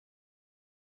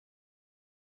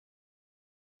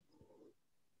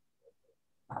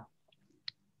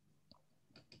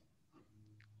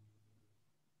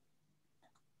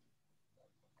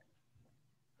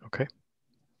Okay.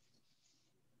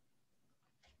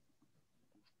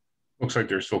 Looks like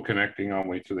they're still connecting. I'll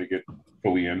wait till they get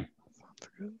fully in.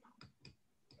 Sounds good.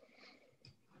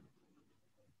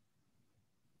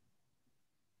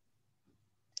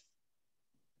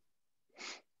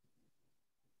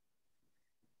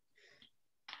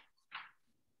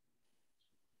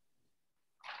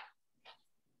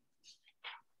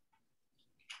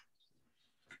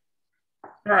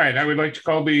 All right, I would like to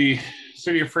call the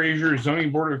City of Fraser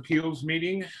Zoning Board of Appeals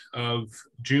meeting of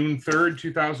June 3rd,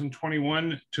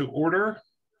 2021 to order.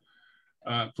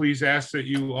 Please ask that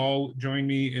you all join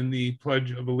me in the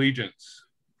Pledge of Allegiance.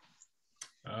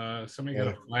 Somebody got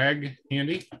a flag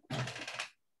handy?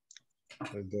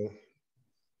 I do.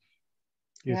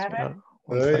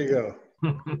 One There second.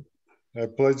 you go. I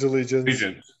pledge allegiance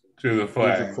Allegiance to the to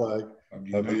flag the flag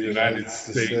of the United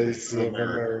States of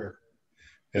America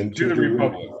and to the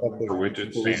republic for which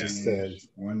it stands,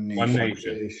 one one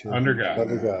nation, under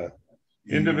God,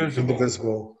 indivisible,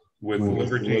 indivisible, with with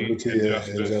liberty and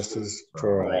justice for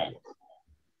for all. all.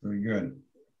 Very good.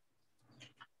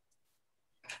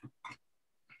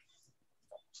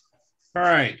 All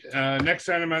right, next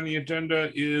item on the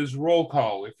agenda is roll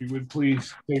call. If you would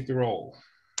please take the roll.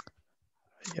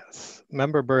 Yes.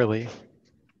 Member Burley.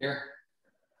 Here.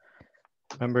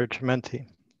 Member Trementi.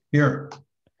 Here.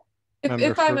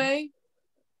 If I may,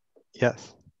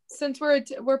 Yes. since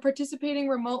we're participating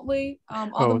remotely,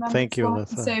 all the members thank you, will have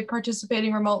to Alyssa. say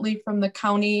participating remotely from the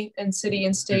county and city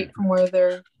and state from where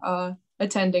they're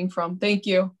attending from. Thank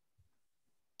you.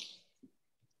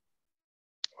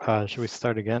 Should we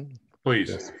start again? Please.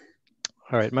 Yes.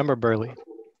 All right. Member Burley.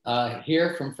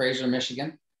 Here from Fraser,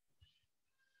 Michigan.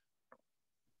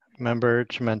 Member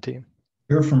Trementi.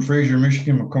 Here from Fraser,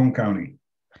 Michigan, Macomb County.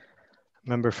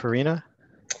 Member Farina.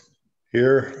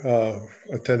 Here,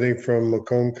 attending from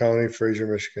Macomb County, Fraser,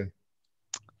 Michigan.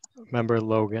 Member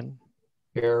Logan.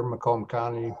 Here, Macomb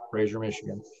County, Fraser,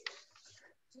 Michigan.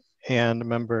 And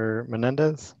Member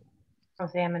Menendez.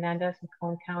 Roseanne Menendez,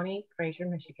 Macomb County, Fraser,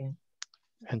 Michigan.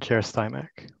 And Chair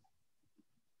Stymack.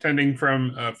 Attending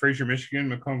from Fraser, Michigan,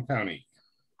 Macomb County.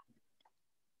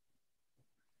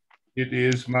 It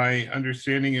is my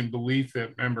understanding and belief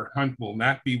that Member Hunt will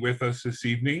not be with us this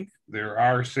evening. There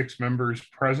are 6 members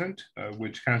present,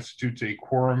 which constitutes a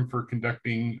quorum for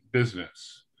conducting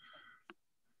business.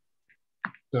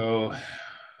 So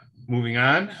moving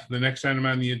on, the next item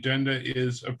on the agenda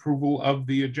is approval of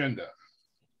the agenda.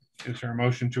 Is there a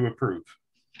motion to approve?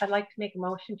 I'd like to make a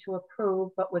motion to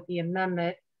approve, but with the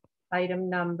amendment, item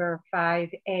number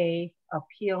 5A,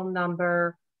 appeal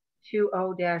number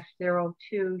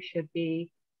 20-02 should be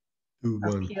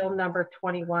appeal number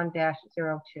 21-02.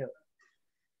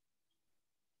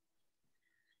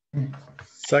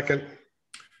 Second.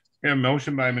 A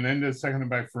motion by Menendez, seconded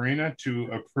by Farina to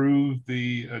approve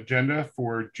the agenda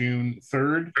for June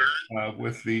 3rd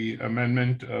with the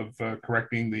amendment of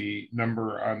correcting the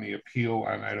number on the appeal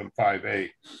on item 5A.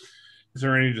 Is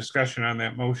there any discussion on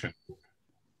that motion?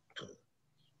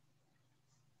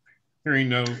 Hearing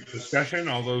no discussion,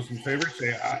 all those in favor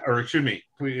say aye, or excuse me,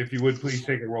 please, if you would please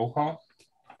take a roll call.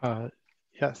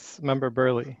 Yes. Member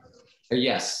Burley.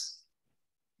 Yes.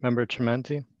 Member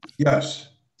Trementi. Yes.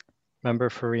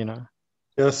 Member Farina.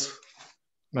 Yes.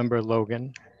 Member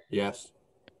Logan. Yes.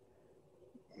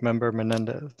 Member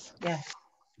Menendez. Yes.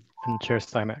 And Chair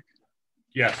Stymack.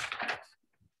 Yes.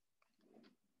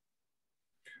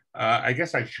 I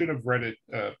guess I should have read it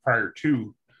prior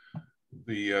to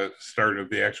the start of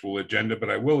the actual agenda, but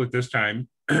I will at this time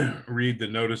read the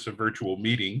notice of virtual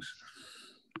meetings,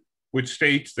 which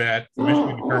states that the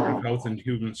Michigan Department of Health and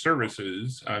Human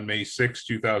Services on May 6,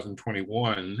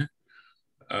 2021,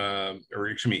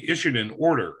 issued an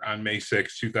order on May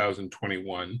 6,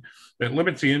 2021 that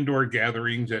limits the indoor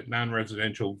gatherings at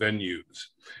non-residential venues.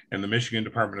 And the Michigan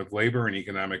Department of Labor and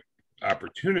Economic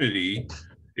Opportunity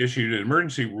issued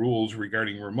emergency rules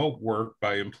regarding remote work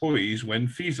by employees when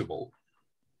feasible.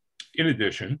 In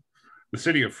addition, the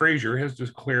City of Fraser has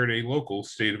declared a local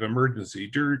state of emergency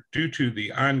due to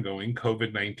the ongoing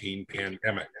COVID-19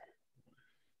 pandemic.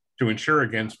 To ensure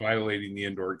against violating the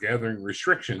indoor gathering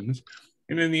restrictions,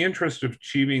 and in the interest of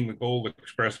achieving the goal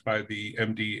expressed by the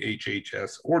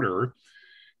MDHHS order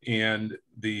and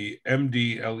the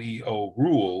MDLEO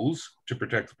rules to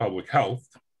protect the public health,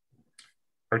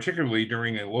 particularly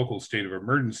during a local state of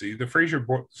emergency, the Fraser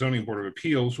Zoning Board of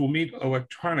Appeals will meet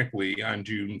electronically on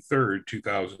June 3rd,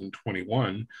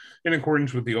 2021, in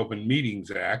accordance with the Open Meetings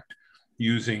Act,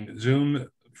 using Zoom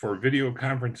for video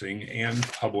conferencing and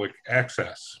public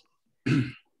access.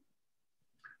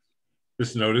 The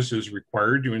This notice is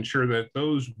required to ensure that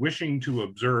those wishing to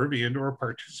observe and/or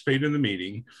participate in the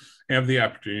meeting have the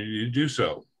opportunity to do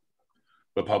so.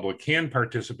 The public can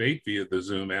participate via the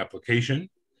Zoom application,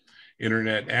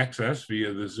 internet access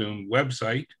via the Zoom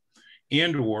website,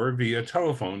 and/or via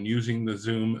telephone using the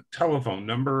Zoom telephone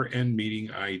number and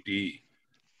meeting ID.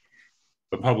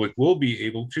 The public will be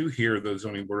able to hear the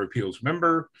Zoning Board of Appeals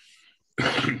members,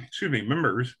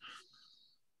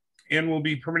 and will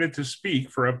be permitted to speak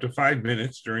for up to 5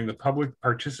 minutes during the public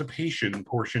participation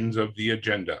portions of the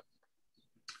agenda.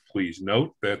 Please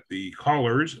note that the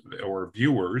callers or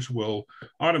viewers will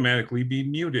automatically be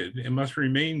muted and must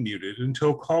remain muted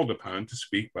until called upon to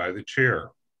speak by the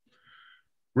chair.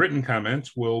 Written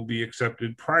comments will be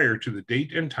accepted prior to the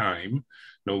date and time,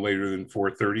 no later than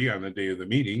 4:30 on the day of the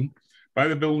meeting, by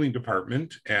the building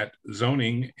department at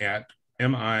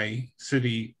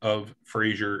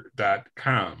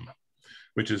zoning@micityoffraser.com,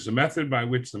 which is the method by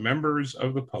which the members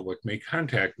of the public may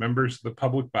contact members of the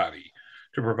public body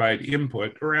to provide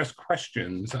input or ask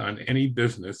questions on any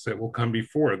business that will come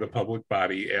before the public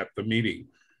body at the meeting.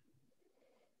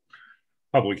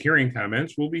 Public hearing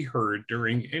comments will be heard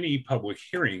during any public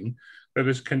hearing that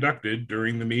is conducted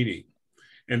during the meeting,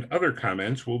 and other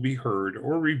comments will be heard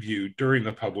or reviewed during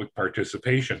the public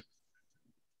participation.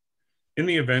 In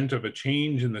the event of a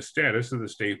change in the status of the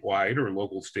statewide or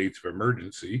local states of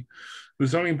emergency, the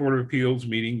Zoning Board of Appeals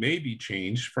meeting may be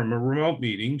changed from a remote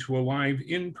meeting to a live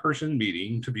in-person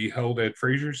meeting to be held at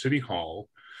Fraser City Hall,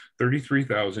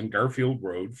 33,000 Garfield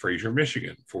Road, Fraser,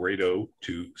 Michigan,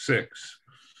 48026,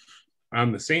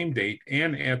 on the same date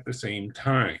and at the same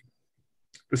time.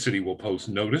 The city will post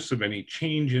notice of any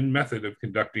change in method of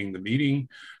conducting the meeting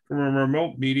from a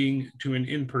remote meeting to an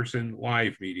in-person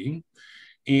live meeting,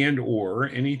 and/or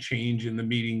any change in the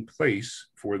meeting place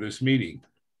for this meeting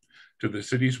to the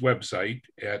city's website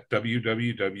at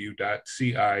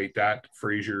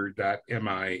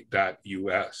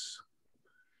www.ci.fraser.mi.us.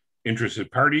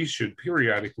 Interested parties should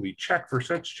periodically check for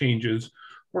such changes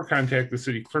or contact the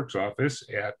city clerk's office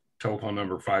at telephone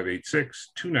number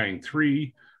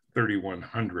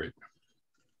 586-293-3100.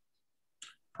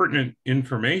 Pertinent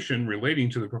information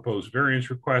relating to the proposed variance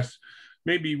request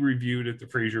may be reviewed at the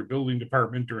Fraser Building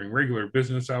Department during regular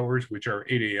business hours, which are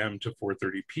 8 a.m. to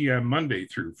 4:30 p.m. Monday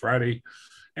through Friday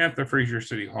at the Fraser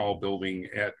City Hall building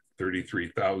at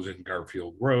 33,000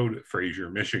 Garfield Road, Fraser,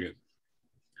 Michigan.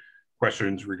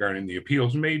 Questions regarding the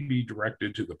appeals may be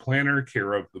directed to the planner,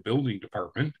 care of the building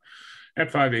department,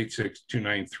 at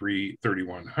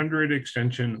 586-293-3100,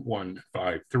 extension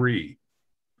 153.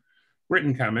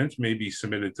 Written comments may be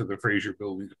submitted to the Fraser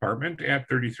Building Department at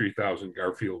 33,000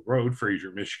 Garfield Road,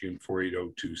 Fraser, Michigan,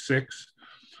 48026,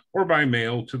 or by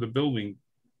email to the building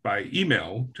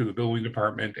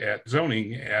department at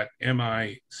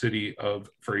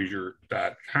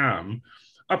zoning@micityofffraser.com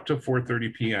up to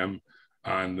 4:30 p.m.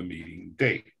 on the meeting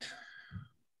date.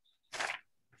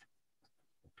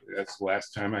 That's the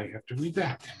last time I have to read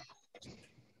that.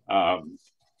 All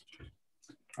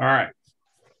right.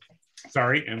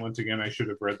 Sorry, and once again, I should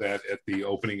have read that at the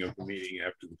opening of the meeting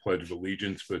after the Pledge of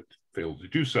Allegiance, but failed to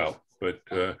do so. But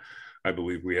I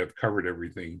believe we have covered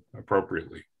everything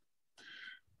appropriately.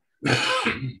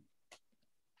 Next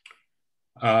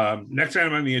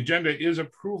item on the agenda is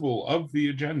approval of the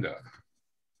agenda.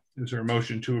 Is there a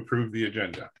motion to approve the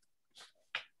agenda?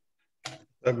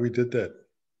 We did that.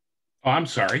 Oh, I'm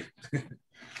sorry.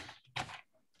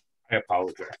 I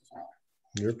apologize.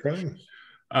 You're fine.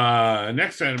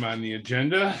 Next item on the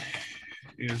agenda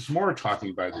is more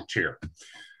talking by the chair.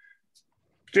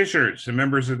 Petitioners and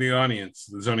members of the audience,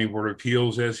 the Zoning Board of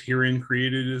Appeals as herein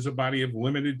created is a body of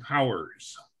limited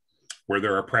powers. Where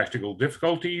there are practical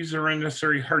difficulties or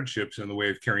unnecessary hardships in the way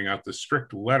of carrying out the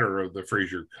strict letter of the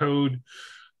Fraser Code,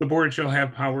 the board shall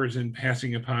have powers in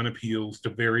passing upon appeals to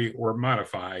vary or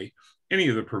modify any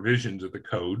of the provisions of the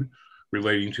code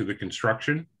relating to the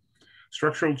construction,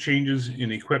 structural changes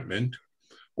in equipment,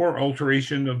 or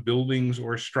alteration of buildings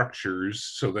or structures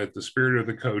so that the spirit of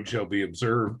the code shall be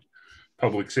observed,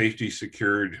 public safety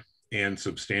secured, and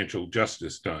substantial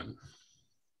justice done.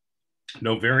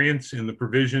 No variance in the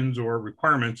provisions or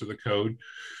requirements of the code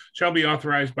shall be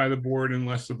authorized by the board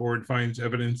unless the board finds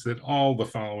evidence that all the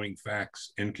following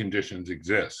facts and conditions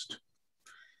exist.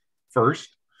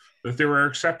 First, that there are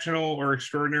exceptional or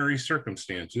extraordinary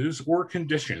circumstances or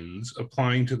conditions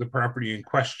applying to the property in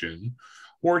question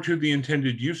or to the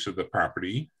intended use of the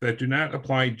property that do not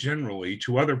apply generally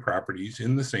to other properties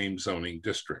in the same zoning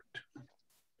district.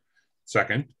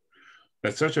 Second,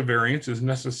 that such a variance is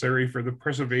necessary for the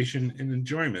preservation and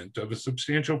enjoyment of a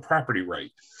substantial property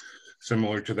right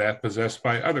similar to that possessed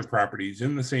by other properties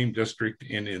in the same district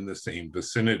and in the same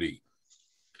vicinity.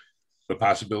 The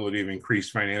possibility of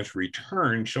increased financial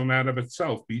return shall not of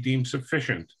itself be deemed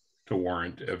sufficient to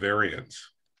warrant a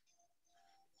variance.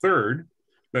 Third,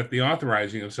 that the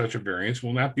authorizing of such a variance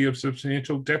will not be of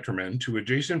substantial detriment to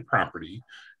adjacent property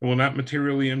and will not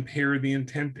materially impair the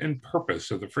intent and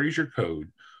purpose of the Fraser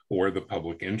Code or the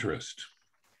public interest.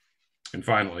 And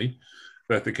finally,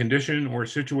 that the condition or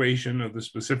situation of the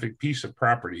specific piece of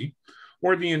property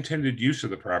or the intended use of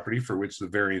the property for which the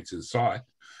variance is sought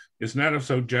is not of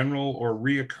so general or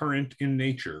reoccurrent in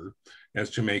nature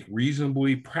as to make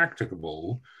reasonably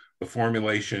practicable the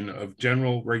formulation of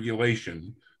general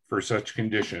regulation for such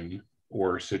condition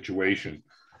or situation.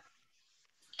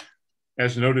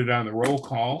 As noted on the roll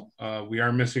call, we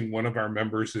are missing one of our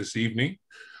members this evening.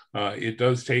 It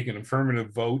does take an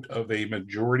affirmative vote of a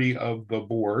majority of the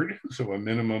board, so a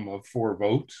minimum of 4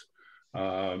 votes,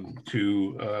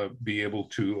 to be able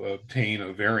to obtain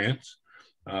a variance.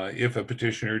 If a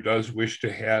petitioner does wish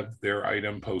to have their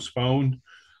item postponed,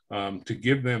 to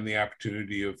give them the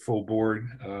opportunity of full board,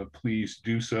 please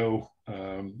do so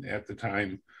at the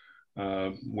time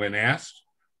when asked,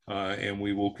 and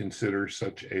we will consider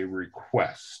such a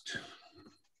request.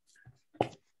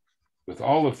 With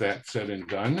all of that said and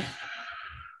done,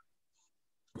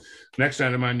 next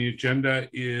item on the agenda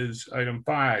is item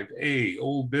 5A,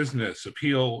 old business,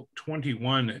 appeal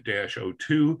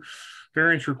 21-02,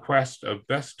 variance request of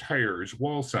Best Tires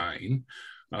wall sign,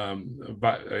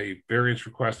 but a variance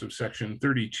request of section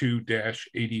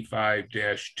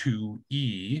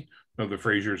 32-85-2E of the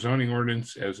Fraser zoning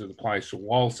ordinance as it applies to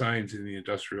wall signs in the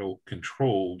industrial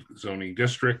controlled zoning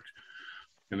district.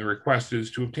 And the request is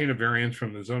to obtain a variance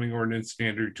from the zoning ordinance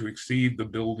standard to exceed the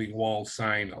building wall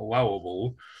sign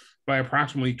allowable by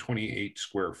approximately 28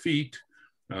 square feet,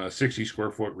 60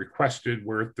 square foot requested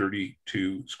where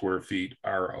 32 square feet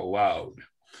are allowed.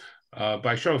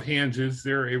 By show of hands, is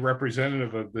there a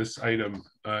representative of this item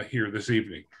here this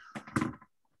evening?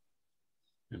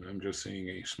 And I'm just seeing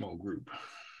a small group.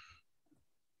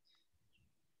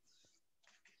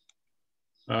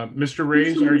 Mr.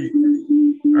 Reyes, are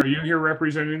you here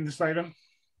representing this item?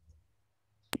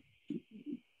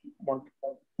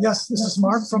 Yes, this is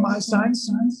Mark from iSigns.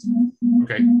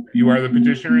 Okay, you are the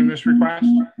petitioner in this request?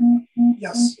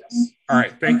 Yes. All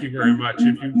right, thank you very much.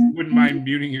 If you wouldn't mind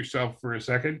muting yourself for a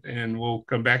second, and we'll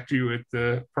come back to you at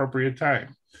the appropriate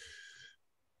time.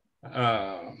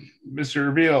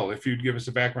 Mr. Erbil, if you'd give us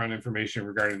a background information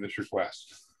regarding this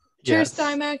request. Chair Yes.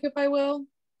 Steinmack, if I will,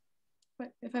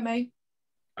 if I may.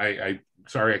 I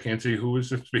sorry, I can't see who was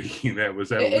speaking. Was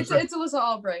that It's Elizabeth? Alyssa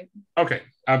Albright. Okay,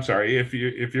 I'm sorry. If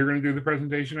you're going to do the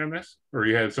presentation on this, or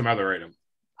you had some other item.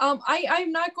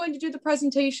 I'm not going to do the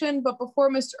presentation, but before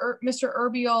Mr.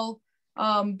 Erbil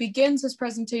begins his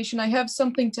presentation, I have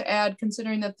something to add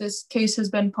considering that this case has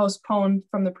been postponed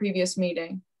from the previous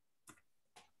meeting.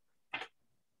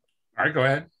 All right, go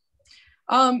ahead.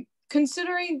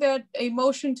 Considering that a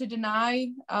motion to deny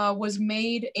was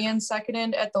made and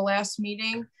seconded at the last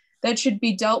meeting, that should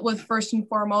be dealt with first and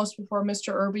foremost before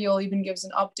Mr. Erbil even gives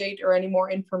an update or any more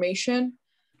information.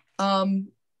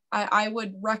 I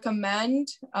would recommend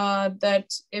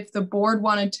that if the board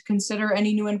wanted to consider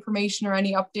any new information or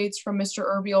any updates from Mr.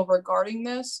 Erbil regarding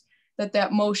this,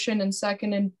 that motion and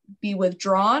second be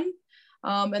withdrawn.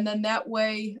 And then that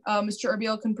way, Mr.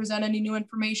 Erbil can present any new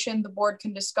information, the board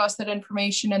can discuss that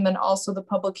information, and then also the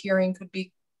public hearing could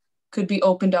be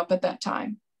opened up at that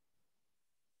time.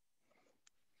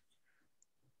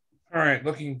 All right,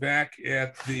 looking back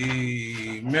at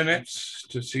the minutes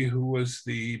to see who was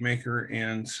the maker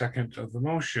and second of the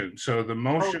motion. So the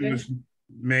motion was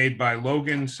made by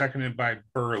Logan, seconded by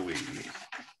Burley.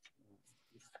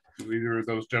 Do either of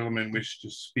those gentlemen wish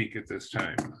to speak at this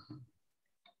time?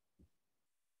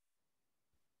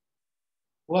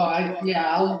 Well,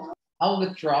 I'll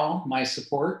withdraw my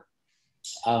support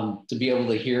to be able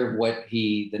to hear what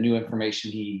the new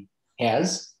information he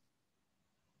has.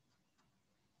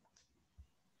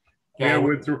 We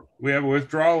have a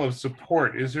withdrawal of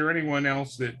support. Is there anyone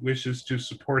else that wishes to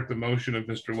support the motion of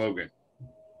Mr. Logan?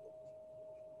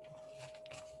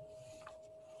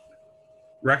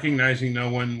 Recognizing no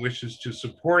one wishes to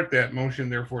support that motion,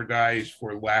 therefore dies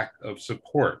for lack of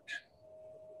support.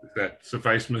 Does that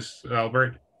suffice, Ms.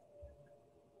 Albert?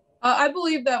 I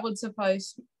believe that would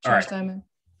suffice, Chair Steinman.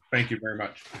 Thank you very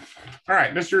much. All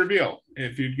right, Mr. Erbil,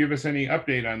 if you'd give us any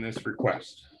update on this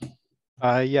request.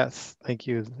 Yes, thank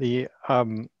you.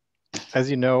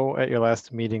 As you know, at your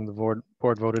last meeting, the board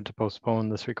voted to postpone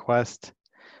this request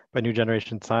by New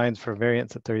Generation Signs for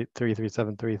variance at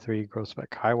 33733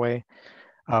 Groesbeck Highway.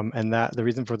 And that the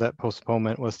reason for that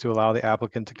postponement was to allow the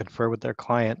applicant to confer with their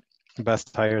client,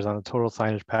 Best Tires, on the total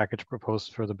signage package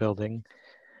proposed for the building.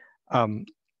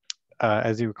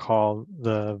 As you recall,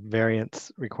 the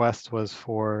variance request was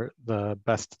for the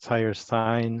Best Tires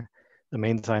sign, the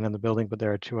main sign on the building, but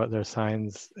there are two other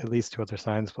signs, at least two other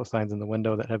signs, plus signs in the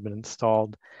window that have been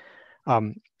installed.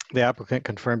 The applicant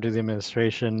confirmed to the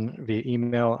administration via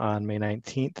email on May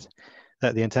 19th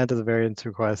that the intent of the variance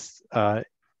request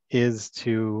is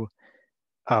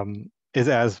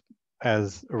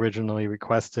as originally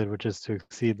requested, which is to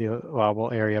exceed the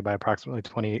allowable area by approximately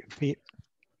 28 feet,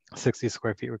 60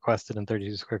 square feet requested and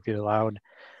 32 square feet allowed,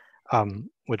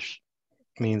 which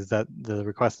means that the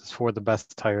request is for the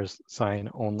Best Tires sign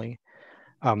only.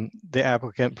 The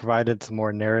applicant provided some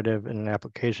more narrative in an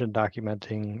application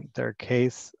documenting their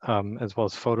case, as well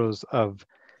as photos of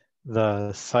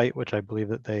the site, which I believe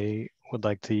that they would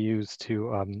like to use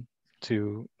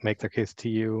to make their case to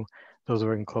you. Those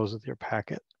were enclosed with your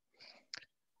packet.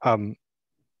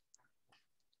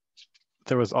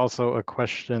 There was also a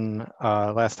question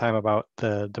last time about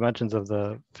the dimensions of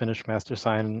the finished master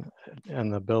sign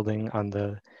and the building on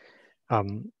the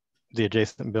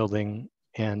adjacent building,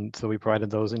 and so we provided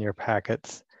those in your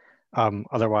packets.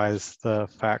 Otherwise, the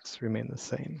facts remain the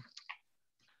same.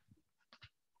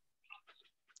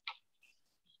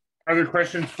 Are there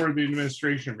questions for the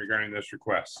administration regarding this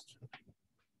request?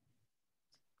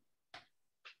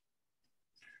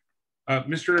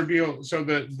 Mr. Reveal, so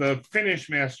the finished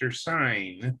master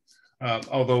sign,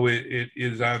 although it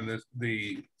is on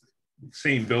the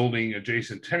same building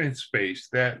adjacent tenant space,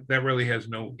 that really has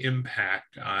no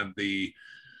impact on the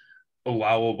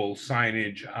allowable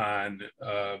signage on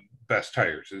Best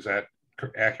Tires. Is that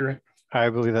accurate? I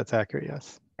believe that's accurate,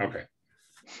 yes. Okay.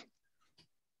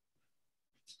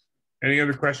 Any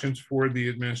other questions for the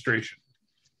administration?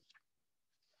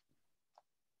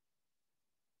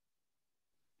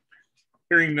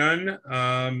 Hearing none,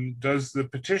 does the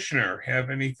petitioner have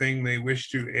anything they wish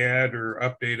to add or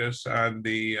update us on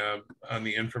the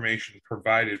information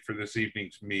provided for this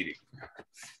evening's meeting?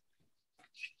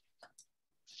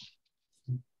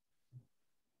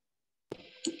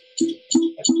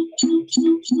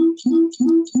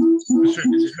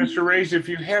 Mr. Reyes, if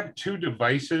you have two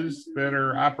devices that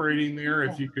are operating there,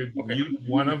 if you could mute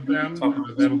one of them,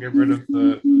 that'll get rid of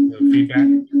the feedback.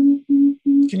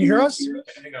 Can you hear us?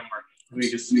 Hang on, Mark.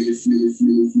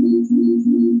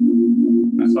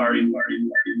 Sorry.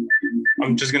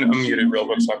 I'm just gonna unmute it real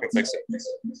quick so I can fix it.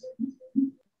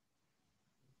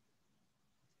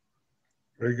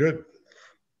 Very good.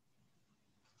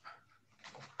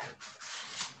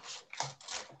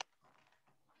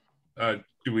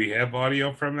 Do we have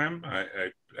audio from them? I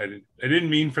didn't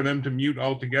mean for them to mute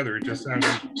altogether. It just sounded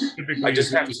typically. I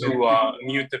just have to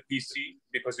mute the PC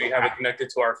because we have it connected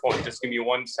to our phone. Just give me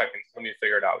 1 second. Let me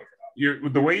figure it out.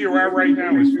 The way you are right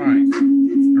now is fine,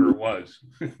 or it was.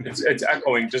 It's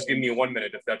echoing. Just give me 1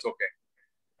 minute if that's okay.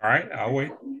 All right, I'll wait.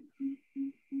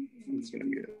 I'm just gonna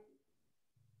mute it.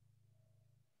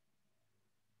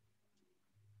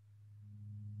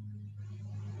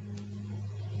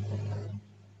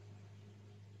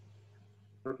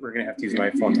 We're gonna have to use my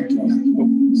phone.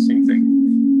 Oh, same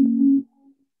thing.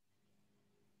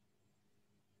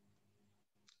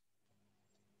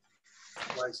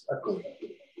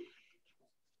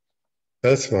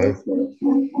 That's fine.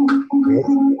 Nope.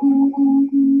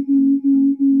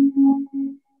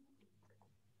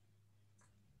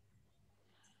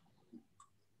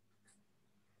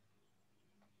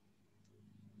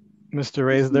 Mr.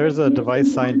 Reyes, there's a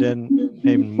device signed in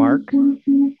named Mark.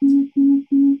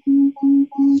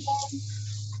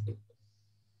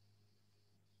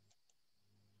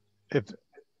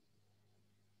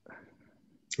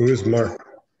 Who is Mark?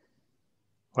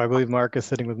 Well, I believe Mark is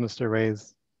sitting with Mr.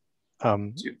 Reyes.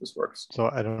 See if this works. So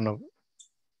I don't know.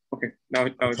 Okay, now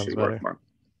it should work, Mark.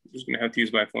 I'm just gonna have to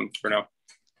use my phone for now.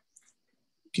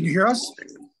 Can you hear us?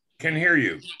 Can hear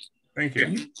you. Thank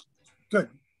you. Good.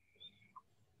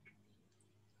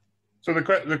 So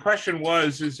the question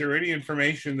was, is there any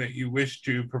information that you wish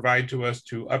to provide to us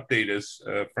to update us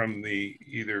from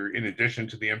either in addition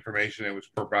to the information that was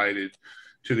provided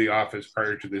to the office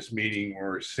prior to this meeting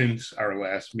or since our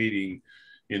last meeting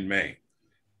in May?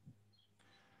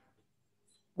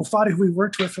 Well, Fadi, who we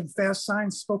worked with from Fast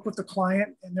Signs, spoke with the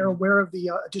client, and they're aware of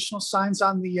the additional signs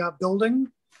on the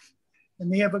building,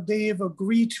 and they have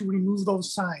agreed to remove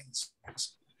those signs,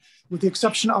 with the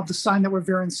exception of the sign that we're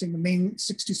variancing, the main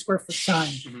 60 square foot sign.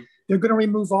 Mm-hmm. They're going to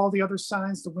remove all the other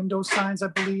signs, the window signs, I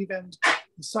believe, and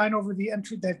the sign over the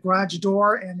entry, that garage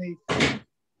door, and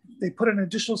they put an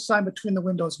additional sign between the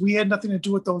windows. We had nothing to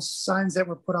do with those signs that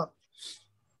were put up.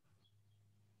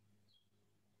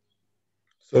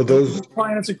 So those The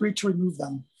client has agreed to remove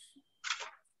them.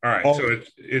 All right, so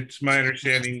it's my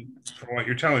understanding from what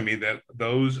you're telling me that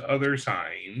those other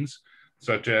signs,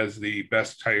 such as the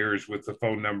best tires with the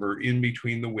phone number in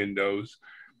between the windows,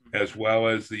 as well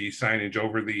as the signage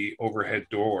over the overhead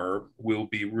door, will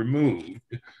be removed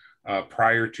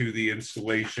prior to the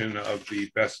installation of the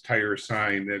best tire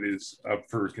sign that is up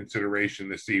for consideration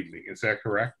this evening. Is that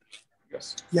correct?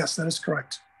 Yes. Yes, that is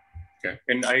correct. Okay.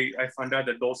 And I found out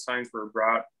that those signs were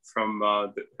brought from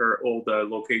her old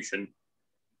location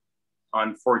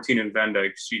on 14 in Van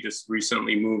Dyke. She just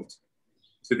recently moved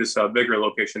to this bigger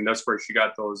location. That's where she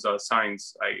got those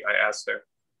signs. I asked her.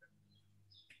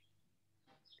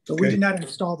 So we did not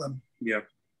install them. Yeah.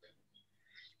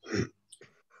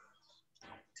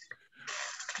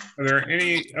 Are there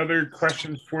any other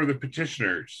questions for the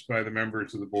petitioners by the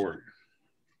members of the board?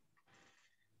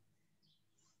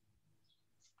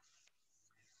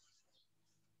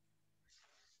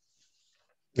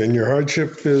 And your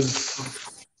hardship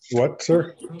is what,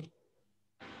 sir?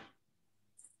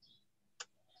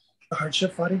 The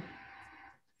hardship, buddy?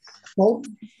 Well,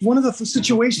 one of the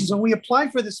situations when we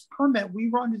applied for this permit, we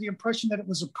were under the impression that it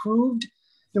was approved.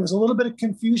 There was a little bit of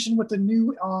confusion with the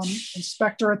new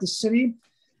inspector at the city.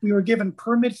 We were given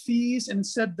permit fees and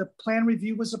said the plan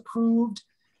review was approved.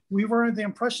 We were under the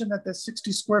impression that the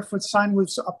 60 square foot sign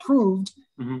was approved.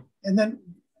 Mm-hmm. And then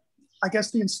I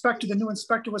guess the new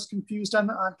inspector was confused on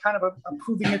kind of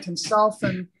approving it himself.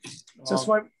 And so that's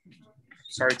why.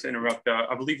 Sorry to interrupt.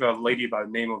 I believe a lady by the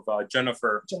name of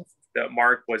Jennifer that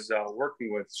Mark was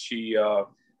working with, she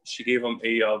gave him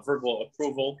a verbal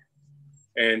approval,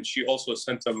 and she also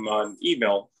sent him an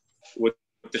email with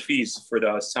the fees for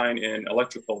the sign and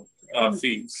electrical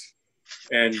fees.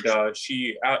 And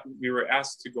we were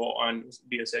asked to go on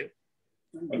BSA.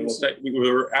 We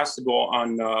were asked to go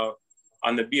on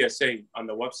the BSA on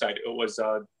the website. It was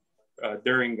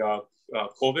during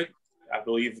COVID. I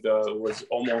believe it was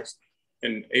almost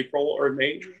in April or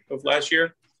May of last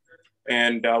year.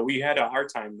 And we had a hard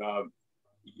time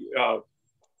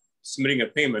submitting a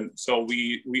payment. So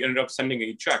we ended up sending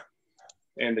a check,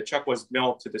 and the check was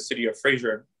mailed to the city of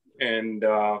Fraser. And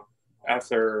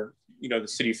after, the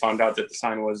city found out that the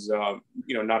sign was,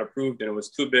 not approved and it was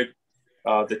too big,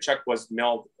 the check was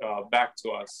mailed back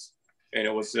to us, and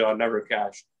it was never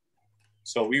cashed.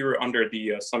 So we were under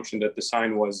the assumption that the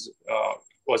sign was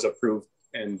approved,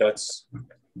 and that's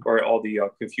where all the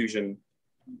confusion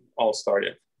all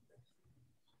started.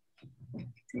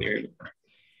 Can you hear me?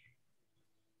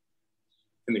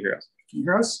 Can you hear us? Can you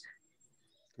hear us?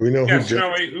 We know yes, who.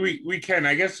 No, we can.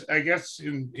 I guess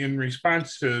in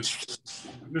response to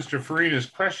Mr. Farina's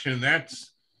question,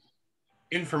 that's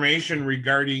information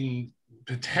regarding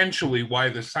potentially why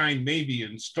the sign may be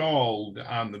installed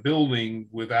on the building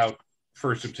without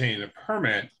first obtaining a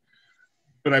permit.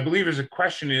 But I believe his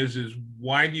question is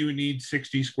why do you need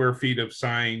 60 square feet of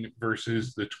sign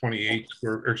versus the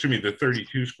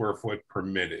 32 square foot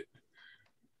permitted?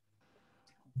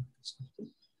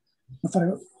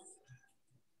 They're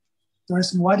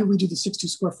asking, why do we do the 60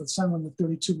 square foot sign when the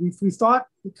 32? We thought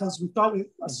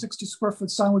a 60 square foot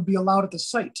sign would be allowed at the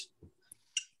site.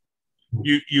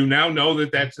 You now know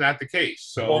that that's not the case.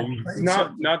 So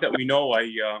not that we know.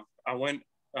 I went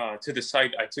to the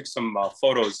site. I took some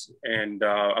photos, and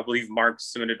I believe Mark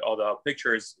submitted all the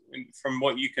pictures. And from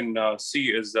what you can see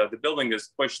is the building is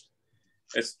pushed.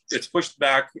 It's pushed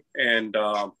back, and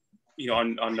on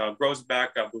Grove's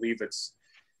back, I believe it's,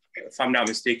 if I'm not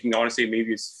mistaken, I want to say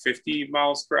maybe it's 50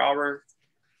 miles per hour.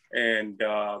 And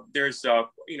there's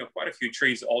quite a few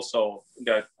trees also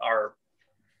that are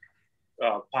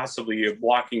possibly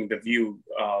blocking the view.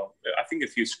 I think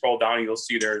if you scroll down, you'll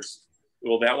see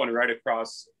that one right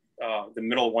across, the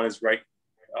middle one is right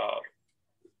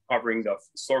covering the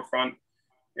storefront.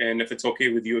 And if it's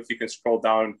okay with you, if you can scroll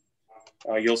down,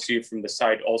 you'll see from the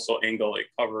side also angle, it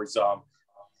covers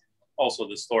also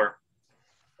the store.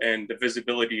 And the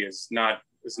visibility is not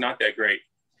that great.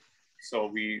 So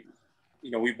we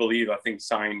believe, I think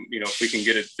sign, if we can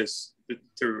get it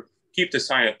to keep the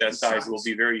sign at that size will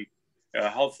be very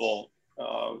helpful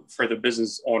for the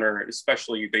business owner,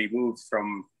 especially they moved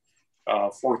from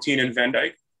 14 in Van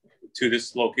Dyke to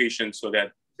this location so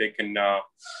that they can,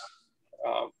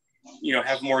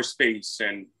 have more space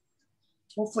and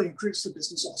hopefully increase the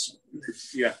business also.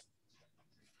 Yeah.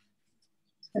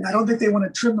 And I don't think they want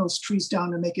to trim those trees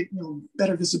down to make it,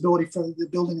 better visibility for the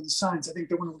building and the signs. I think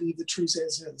they want to leave the trees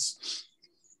as is.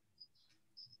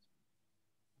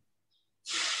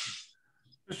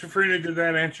 Mr. Farina, did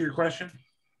that answer your question?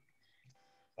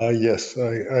 Yes,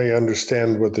 I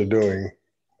understand what they're doing.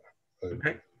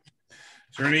 Okay.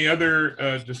 Is there any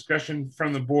other discussion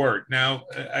from the board? Now,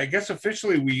 I guess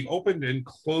officially we opened and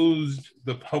closed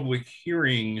the public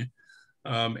hearing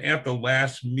at the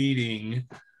last meeting.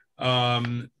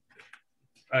 I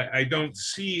don't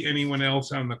see anyone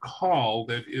else on the call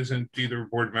that isn't either a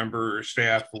board member or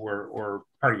staff or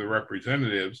part of the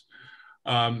representatives.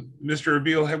 Mr.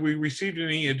 Erbil, have we received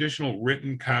any additional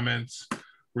written comments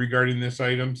regarding this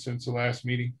item since the last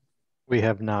meeting? We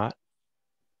have not.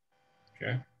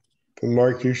 Okay.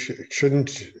 Mark, you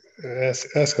shouldn't ask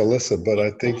Alyssa, but I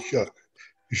think you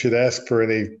should ask for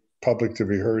any public to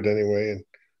be heard anyway and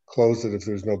close it if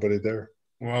there's nobody there.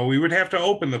 Well, we would have to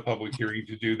open the public hearing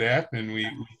to do that, and we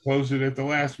closed it at the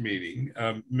last meeting.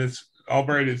 Ms.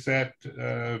 Albright, is that?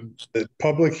 The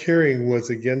public hearing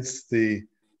was against the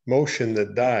motion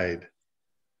that died.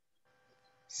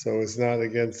 So it's not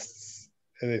against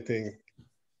anything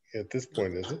at this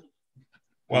point, is it?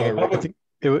 Well, I think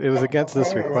it was against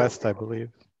this request, I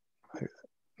believe.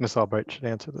 Ms. Albright should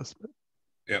answer this. But.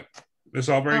 Yeah. Ms.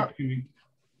 Albright,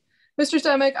 Mr.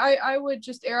 Stemick, I would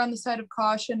just err on the side of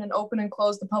caution and open and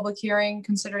close the public hearing,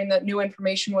 considering that new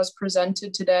information was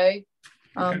presented today.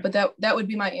 Okay. But that would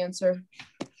be my answer.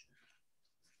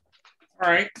 All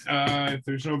right. If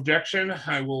there's no objection,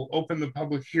 I will open the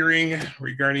public hearing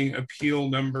regarding appeal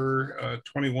number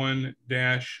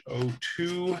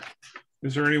 21-02.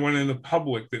 Is there anyone in the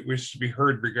public that wishes to be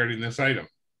heard regarding this item?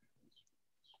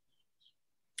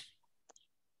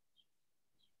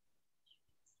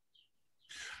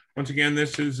 Once again,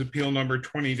 this is appeal number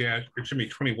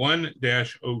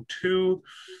 21-02.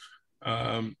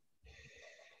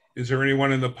 Is there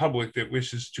anyone in the public that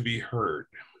wishes to be heard?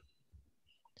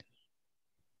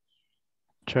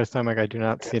 Chair Stemick, I do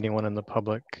not see anyone in the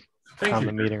public on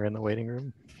the meeting or in the waiting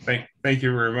room. Thank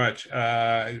you very much.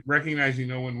 Recognizing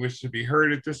no one wishes to be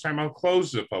heard at this time, I'll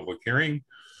close the public hearing,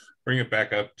 bring it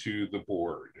back up to the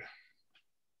board.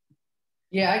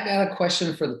 Yeah, I got a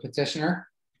question for the petitioner.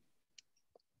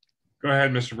 Go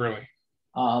ahead, Mr. Burley.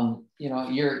 You know,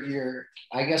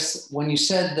 I guess when you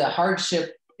said the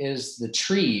hardship is the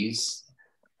trees,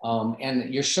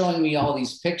 and you're showing me all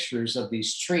these pictures of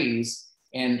these trees,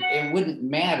 and it wouldn't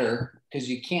matter because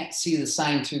you can't see the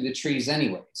sign through the trees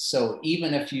anyway. So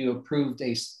even if you approved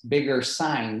a bigger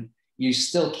sign, you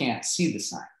still can't see the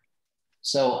sign.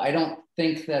 So I don't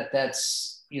think that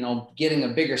that's, you know, getting a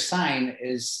bigger sign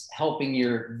is helping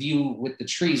your view with the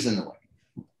trees in the way.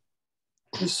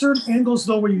 There's certain angles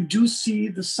though where you do see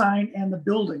the sign and the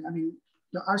building. I mean,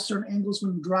 there are certain angles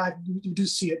when you drive, you do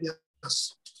see it,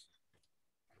 yes.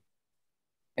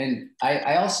 And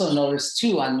I also noticed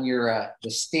too on your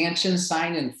the stanchion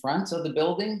sign in front of the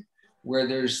building where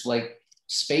there's like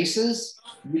spaces,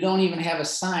 you don't even have a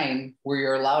sign where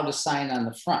you're allowed to sign on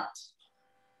the front.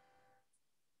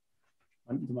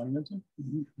 The monument?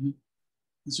 Mm-hmm.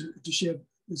 Is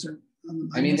there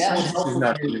I mean, that would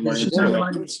help.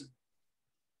 She's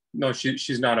no,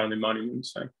 she's not on the monument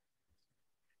sign.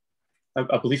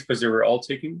 I believe because they were all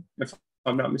taken, if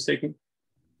I'm not mistaken.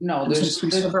 No, there's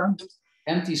an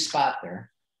empty spot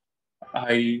there.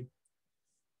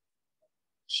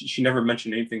 She never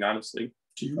mentioned anything honestly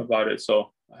about it,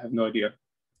 so I have no idea.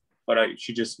 But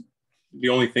she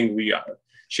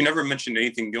never mentioned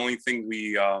anything. The only thing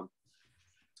we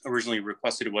originally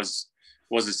requested was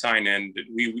the sign, and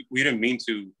we didn't mean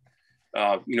to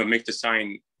make the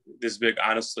sign this big.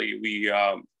 Honestly, we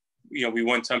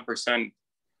went 10%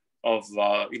 of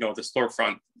the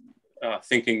storefront,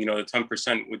 thinking the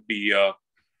 10% would be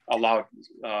allowed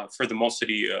for the most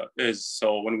city is.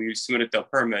 So when we submitted the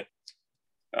permit,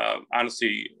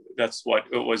 honestly, that's what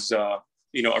it was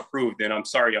approved. And I'm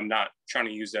sorry, I'm not trying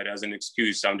to use that as an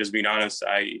excuse. I'm just being honest.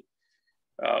 We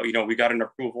got an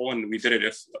approval and we did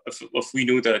it. If we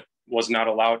knew that was not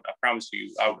allowed, I promise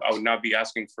you, I would not be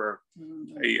asking for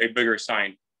a bigger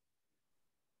sign.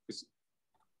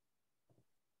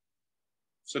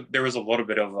 So there was a little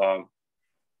bit of,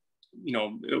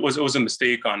 it was a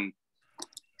mistake on,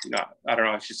 I don't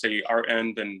know, I should say our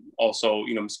end, and also,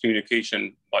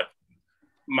 miscommunication. But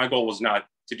my goal was not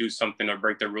to do something or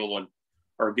break the rule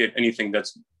or get anything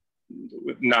that's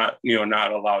not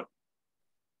allowed.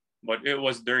 But it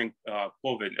was during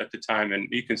COVID at the time, and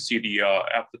you can see the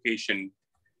application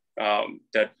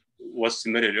that was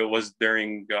submitted. It was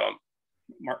during,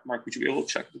 Mark, would you be able to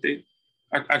check the date?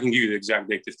 I can give you the exact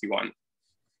date if you want.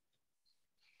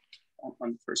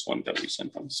 On the first one that we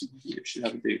sent on, you should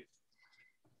have a date.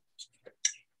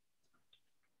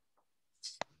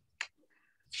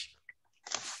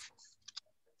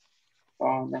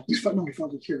 We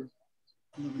filed it here,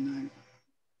 11/9,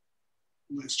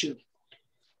 last year,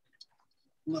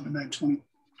 11/9/20.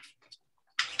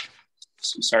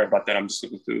 Sorry about that. I'm just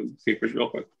looking through the papers real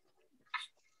quick.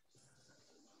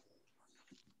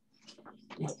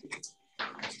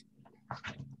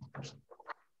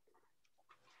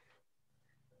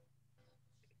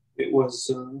 It was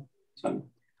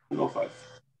 10:05.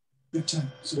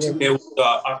 It was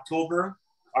October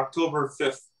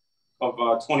 5th of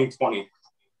 2020.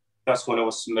 That's when it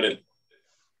was submitted.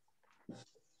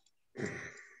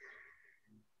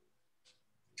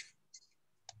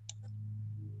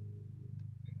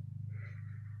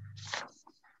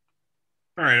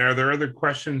 All right, are there other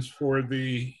questions for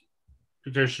the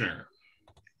petitioner?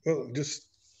 Well, just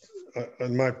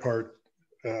on my part,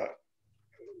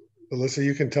 Alyssa,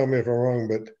 you can tell me if I'm wrong,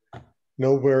 but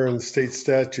nowhere in state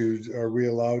statutes are we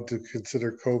allowed to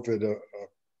consider COVID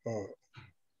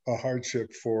a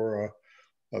hardship for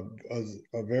a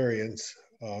variance.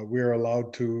 We're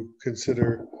allowed to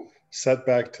consider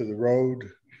setback to the road,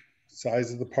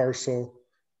 size of the parcel,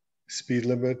 speed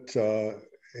limit,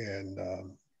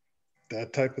 and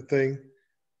that type of thing,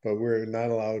 but we're not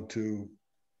allowed to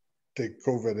take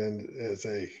COVID in as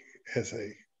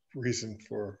a reason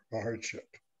for a hardship.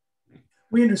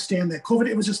 We understand that COVID,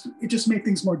 it just made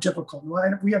things more difficult.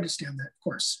 We understand that, of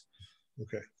course.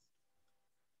 Okay.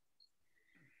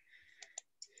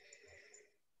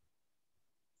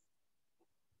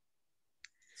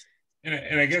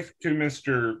 And I guess to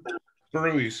Mr.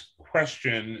 Burley's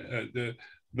question,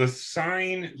 the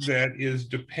sign that is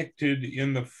depicted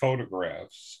in the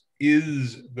photographs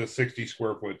is the 60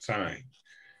 square foot sign.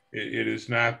 It is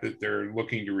not that they're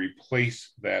looking to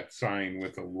replace that sign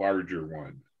with a larger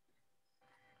one.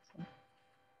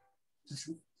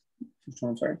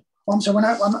 I'm sorry. Oh, I'm sorry,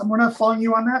 we're not following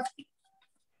you on that?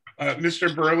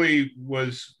 Mr. Burley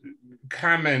was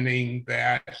commenting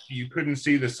that you couldn't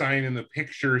see the sign in the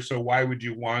picture, so why would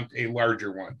you want a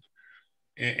larger one?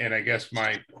 And I guess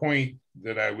my point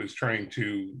that I was trying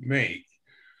to make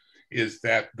is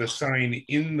that the sign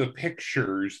in the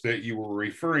pictures that you were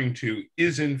referring to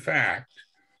is in fact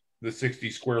the 60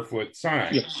 square foot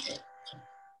sign. Yes.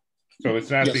 So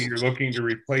it's not Yes. that you're looking to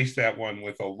replace that one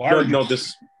with a larger. No,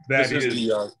 that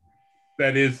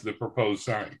is the proposed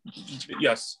sign.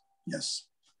 Yes. Yes.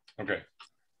 Okay.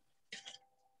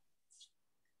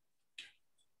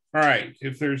 All right,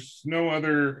 if there's no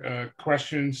other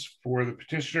questions for the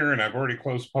petitioner, and I've already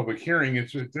closed public hearing,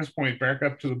 it's at this point back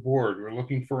up to the board. We're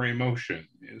looking for a motion.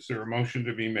 Is there a motion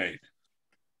to be made?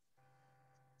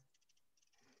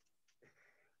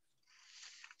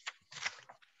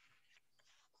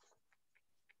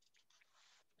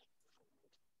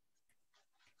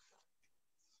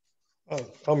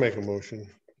 I'll make a motion.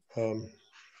 I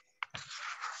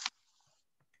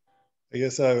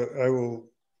guess I will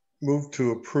move to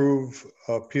approve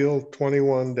Appeal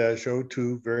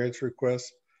 21-02 variance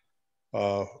request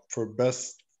for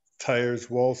Best Tires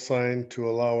wall sign to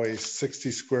allow a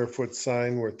 60 square foot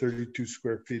sign where 32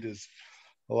 square feet is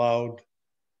allowed.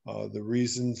 The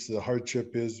reasons, the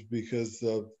hardship is because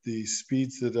of the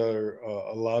speeds that are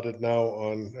allotted now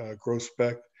on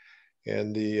Groesbeck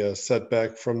and the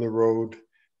setback from the road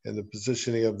and the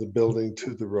positioning of the building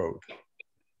to the road.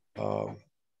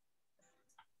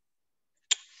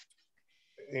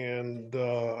 And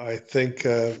I think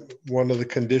one of the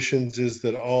conditions is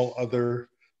that all other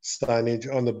signage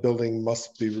on the building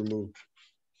must be removed.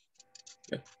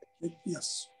 Yeah.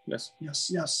 Yes. Yes.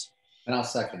 Yes. Yes. And I'll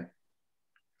second.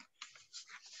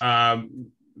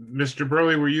 Mr.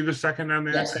 Burley, were you the second on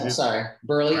that? Yes, I'm sorry.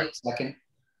 Burley, right. Second.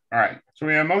 All right. So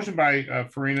we have a motion by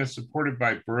Farina, supported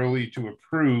by Burley, to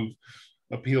approve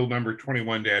appeal number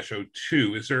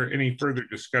 21-02. Is there any further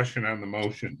discussion on the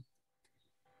motion?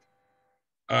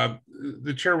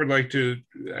 The chair would like to,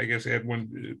 I guess, add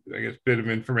one, bit of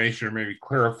information or maybe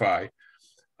clarify.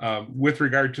 With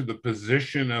regard to the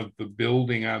position of the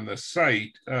building on the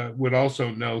site, would also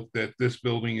note that this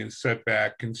building is set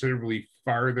back considerably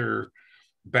farther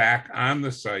back on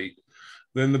the site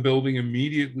than the building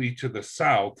immediately to the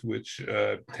south, which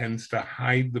tends to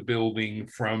hide the building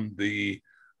from the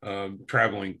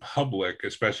traveling public,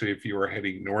 especially if you are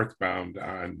heading northbound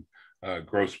on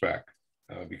Groesbeck,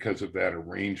 because of that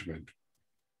arrangement.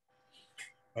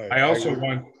 I also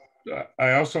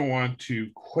want to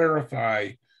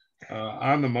clarify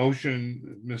on the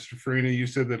motion, Mr. Farina, you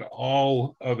said that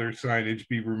all other signage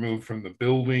be removed from the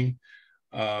building.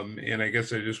 And I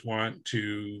guess I just want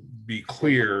to be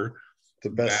clear the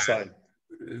best sign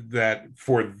that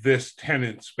for this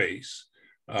tenant space,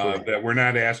 that we're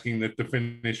not asking that the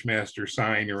Finish Master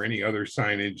sign or any other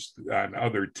signage on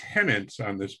other tenants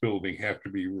on this building have to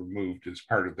be removed as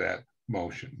part of that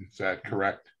motion. Is that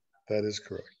correct? That is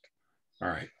correct. All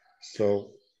right.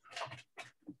 So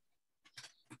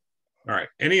All right.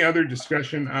 Any other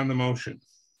discussion on the motion?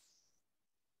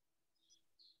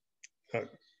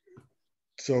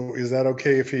 So is that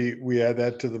okay if we add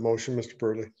that to the motion, Mr.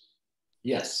 Burley?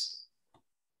 Yes.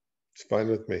 It's fine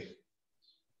with me.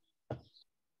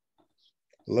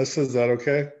 Alyssa, is that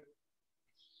okay?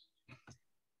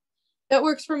 That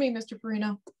works for me, Mr.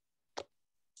 Perino.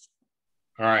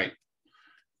 All right.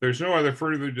 There's no other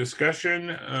further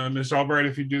discussion. Ms. Albright,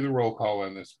 if you do the roll call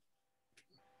on this.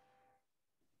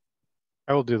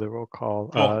 I will do the roll call.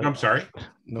 Oh, I'm sorry.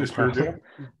 No Mr. problem. Reveal?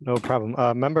 No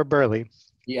problem. Member Burley.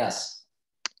 Yes.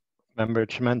 Member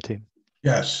Chimenti.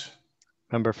 Yes.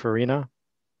 Member Farina.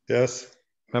 Yes.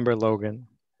 Member Logan.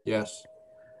 Yes.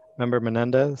 Member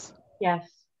Menendez. Yes.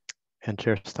 And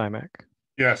Chair Stymack.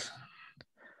 Yes.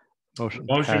 Motion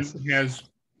Motion passes. has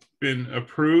been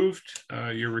approved.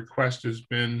 Your request has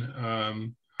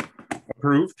been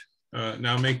approved.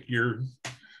 Now make your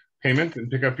payment and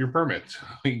pick up your permits.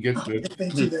 We can get the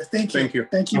Thank you there. Thank you. Thank you.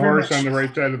 Thank you very horse much. on the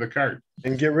right side of the cart.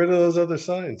 And get rid of those other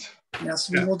signs.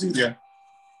 Yes, we will do that. Yeah.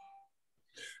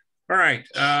 All right.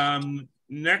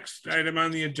 Next item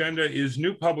on the agenda is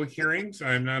new public hearings.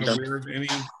 I'm not aware of any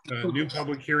new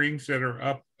public hearings that are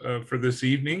up for this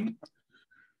evening.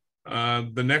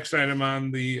 The next item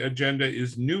on the agenda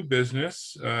is new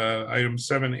business. Item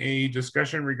 7A,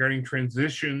 discussion regarding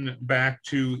transition back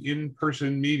to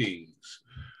in-person meetings.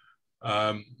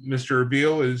 Mr.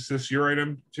 Erbil, is this your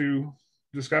item to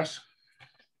discuss?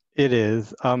 It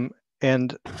is.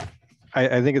 And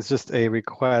I think it's just a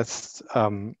request.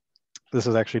 This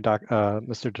was actually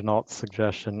Mr. Denault's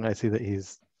suggestion. I see that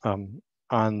he's on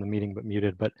the meeting but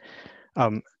muted. But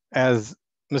as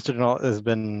Mr. Denault has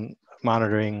been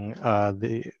monitoring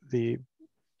the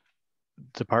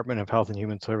Department of Health and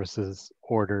Human Services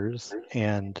orders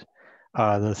and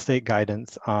the state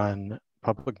guidance on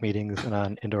public meetings and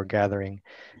on indoor gathering.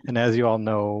 And as you all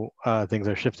know, things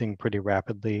are shifting pretty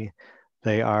rapidly.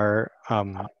 They are,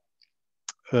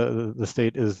 the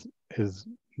state is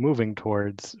moving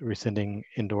towards rescinding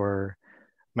indoor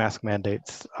mask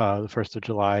mandates the 1st of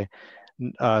July.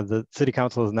 The city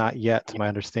council has not yet, to my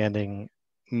understanding,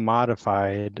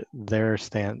 modified their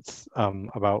stance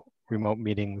about remote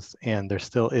meetings, and there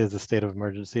still is a state of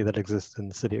emergency that exists in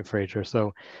the city of Fraser.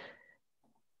 So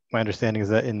my understanding is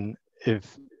that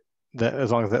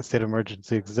as long as that state of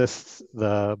emergency exists,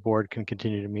 the board can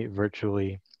continue to meet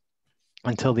virtually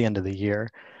until the end of the year.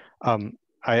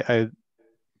 I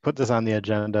put this on the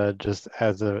agenda just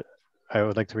as I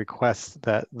would like to request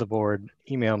that the board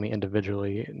email me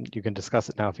individually, and you can discuss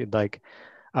it now if you'd like,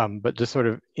 but just sort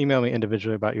of email me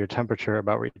individually about your temperature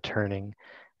about returning.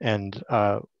 And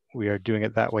we are doing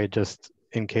it that way just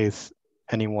in case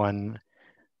anyone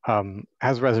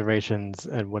has reservations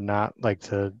and would not like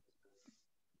to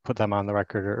put them on the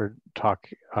record or talk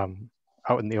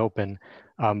out in the open.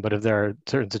 But if there are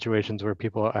certain situations where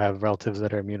people have relatives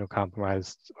that are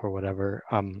immunocompromised or whatever,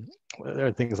 there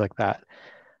are things like that.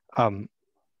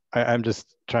 I'm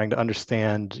just trying to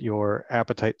understand your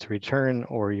appetite to return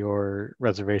or your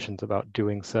reservations about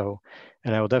doing so.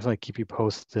 And I will definitely keep you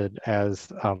posted as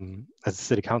the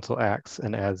city council acts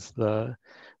and as the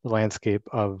landscape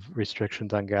of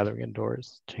restrictions on gathering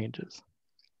indoors changes.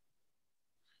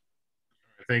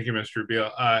 Thank you, Mr.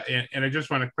 Beal. And I just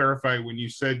want to clarify, when you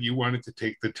said you wanted to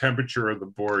take the temperature of the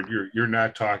board, you're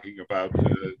not talking about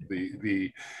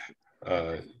the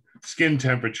skin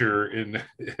temperature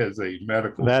as a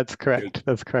medical. That's correct.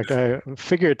 That's correct.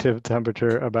 Figurative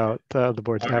temperature about the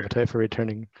board's appetite for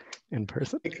returning in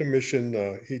person. The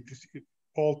commission,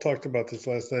 Paul talked about this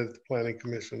last night at the Planning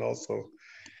Commission also,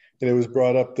 and it was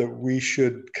brought up that we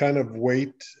should kind of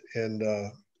wait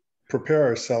and prepare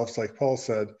ourselves, like Paul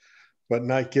said, but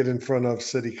not get in front of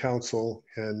city council,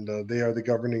 and they are the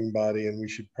governing body, and we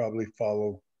should probably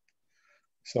follow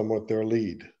somewhat their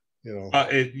lead.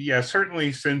 Yeah,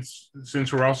 certainly, since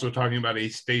we're also talking about a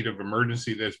state of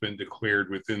emergency that's been declared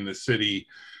within the city,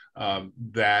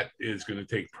 that is going to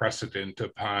take precedent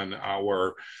upon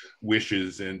our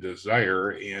wishes and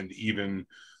desire. And even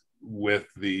with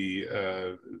the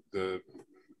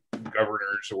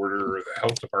governor's order or the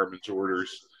health department's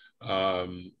orders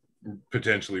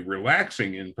potentially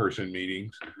relaxing in-person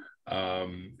meetings,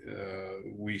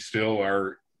 we still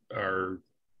are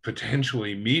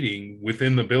potentially meeting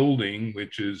within the building,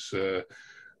 which is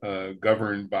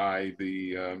governed by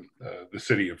the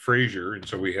city of Fraser, and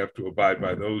so we have to abide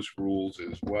by those rules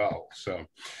as well. So,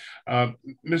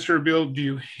 Mr. Erbil, do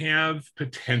you have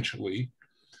potentially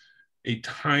a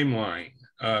timeline?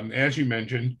 As you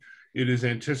mentioned, it is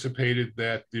anticipated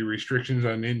that the restrictions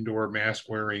on indoor mask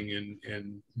wearing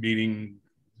and meeting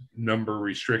number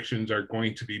restrictions are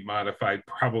going to be modified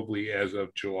probably as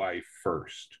of July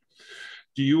 1st.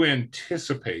 Do you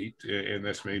anticipate, and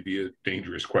this may be a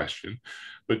dangerous question,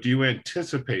 but do you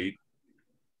anticipate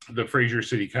the Fraser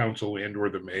City Council and or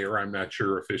the mayor, I'm not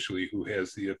sure officially who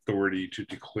has the authority to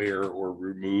declare or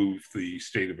remove the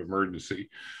state of emergency,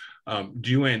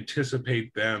 do you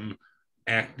anticipate them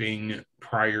acting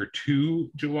prior to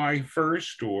July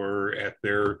 1st or at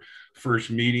their first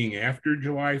meeting after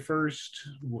July 1st?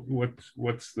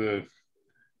 What's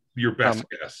your best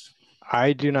guess?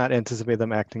 I do not anticipate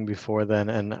them acting before then,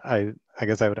 and I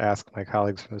guess I would ask my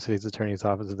colleagues from the city's attorney's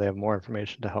office if they have more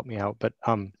information to help me out. But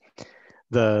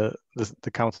the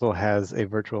council has a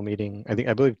virtual meeting.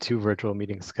 I believe 2 virtual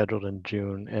meetings scheduled in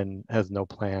June, and has no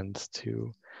plans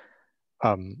to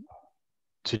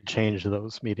change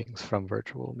those meetings from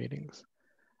virtual meetings.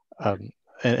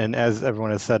 And as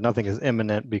everyone has said, nothing is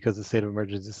imminent because the state of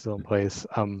emergency is still in place.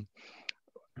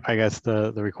 I guess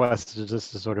the request is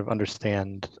just to sort of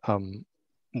understand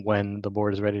when the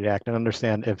board is ready to act, and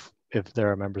understand if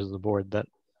there are members of the board that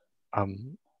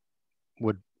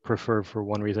would prefer for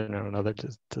one reason or another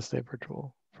to stay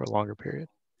virtual for a longer period.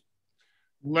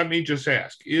 Let me just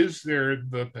ask, is there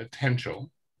the potential,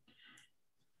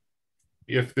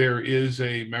 if there is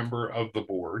a member of the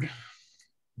board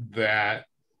that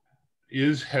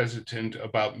is hesitant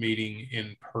about meeting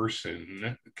in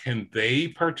person, can they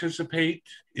participate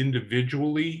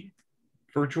individually,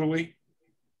 virtually?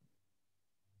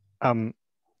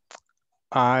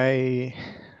 I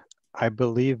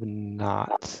believe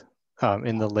not.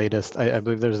 In the latest, I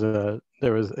believe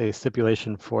there was a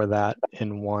stipulation for that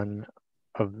in one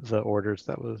of the orders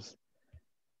that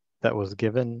was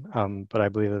given, but I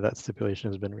believe that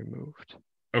stipulation has been removed.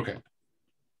 Okay.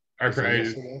 I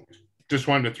just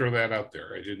wanted to throw that out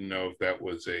there. I didn't know if that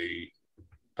was a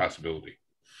possibility.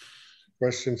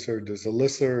 Question, sir. Does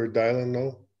Alyssa or Dylan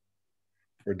know?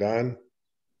 Or Don?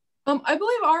 I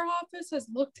believe our office has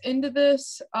looked into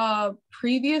this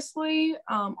previously.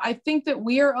 I think that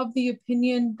we are of the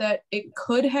opinion that it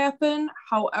could happen.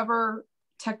 However,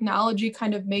 technology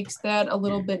kind of makes that a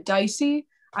little bit dicey.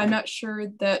 I'm not sure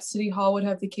that City Hall would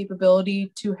have the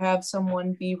capability to have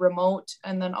someone be remote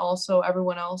and then also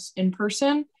everyone else in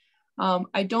person.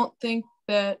 I don't think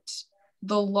that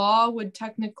the law would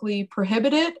technically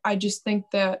prohibit it. I just think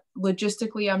that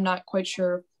logistically, I'm not quite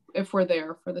sure if we're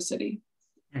there for the city.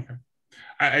 Okay.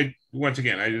 I once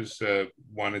again, I just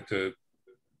wanted to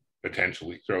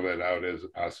potentially throw that out as a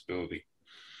possibility.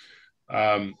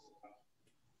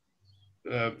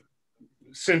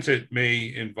 Since it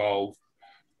may involve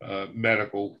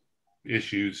medical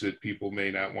issues that people may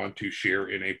not want to share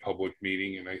in a public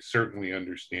meeting, and I certainly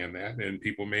understand that, and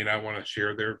people may not want to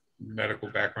share their medical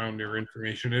background or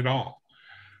information at all.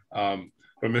 But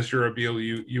Mr. Abil,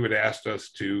 you had asked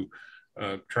us to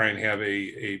try and have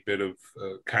a bit of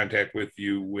contact with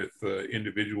you with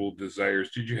individual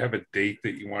desires. Did you have a date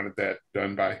that you wanted that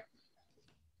done by?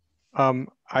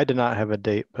 I did not have a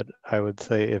date, but I would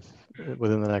say if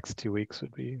within the next 2 weeks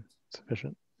would be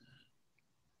sufficient.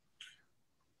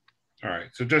 All right,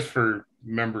 so just for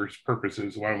members'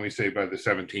 purposes, why don't we say by the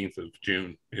 17th of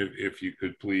June, if you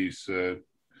could please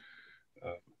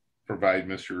provide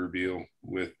Mr. Abil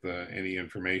with any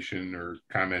information or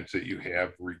comments that you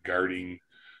have regarding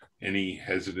any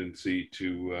hesitancy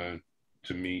to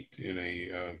meet in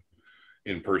a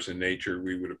in-person nature.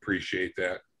 We would appreciate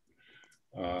that.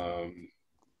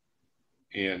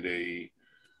 And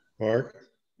Mark?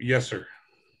 Yes, sir.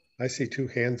 I see 2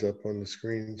 hands up on the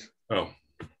screens. Oh,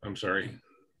 I'm sorry.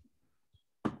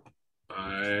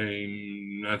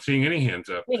 I'm not seeing any hands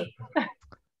up.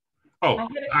 Oh,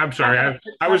 I'm sorry.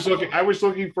 I was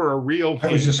looking for a real. I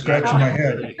was just scratching my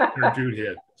head.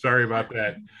 Sorry about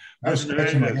that. I was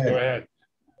scratching my head. Go ahead.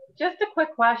 Just a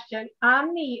quick question.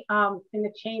 On the in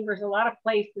the chambers, a lot of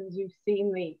places you've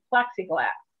seen the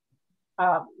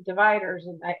plexiglass dividers,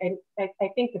 and I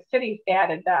think the city's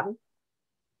added them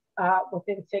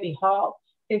within City Hall.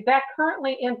 Is that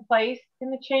currently in place in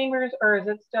the chambers, or is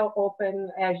it still open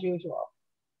as usual?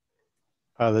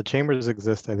 The chambers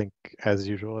exist, I think, as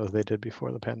usual, as they did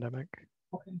before the pandemic.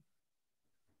 Okay.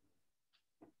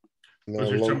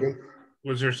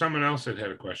 Was there someone else that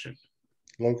had a question?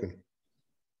 Logan.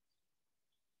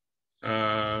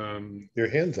 Your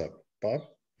hand's up, Bob.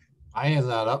 My hand's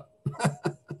not up.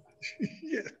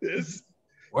 Yeah, it is.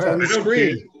 Where? It's on the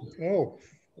screen. Oh,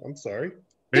 I'm sorry.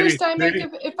 Mayor Steinbeck,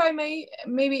 if I may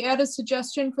maybe add a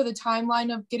suggestion for the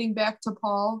timeline of getting back to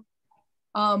Paul.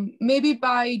 Maybe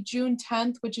by June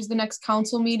 10th, which is the next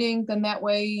council meeting, then that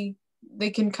way they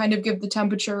can kind of give the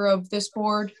temperature of this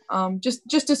board.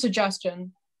 Just a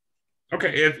suggestion.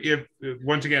 Okay, if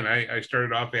once again, I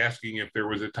started off asking if there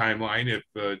was a timeline,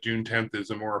 if June 10th is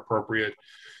a more appropriate,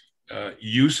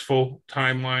 useful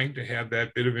timeline to have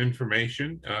that bit of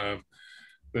information,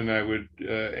 then I would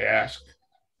ask.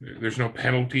 There's no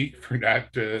penalty for not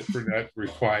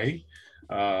replying,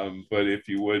 but if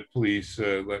you would please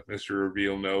let Mr.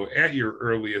 Reveal know at your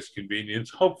earliest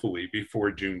convenience, hopefully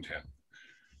before June 10th.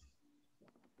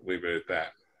 Leave it at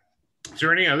that. Is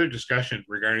there any other discussion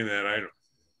regarding that item?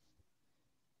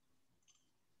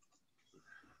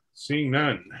 Seeing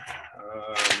none.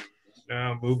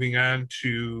 Now moving on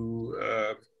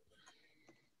to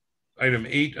item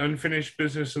 8, unfinished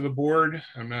business of the board.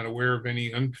 I'm not aware of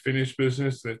any unfinished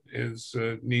business that is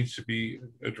needs to be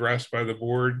addressed by the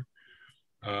board.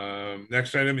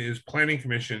 Next item is Planning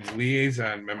Commission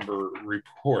liaison member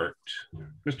report.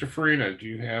 Mr. Farina, do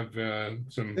you have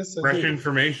some fresh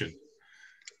information?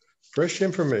 Fresh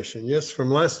information, yes, from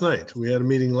last night. We had a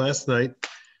meeting last night,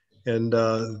 and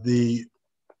the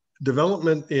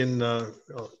development in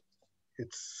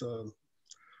it's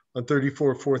on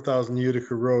 4000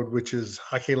 Utica Road, which is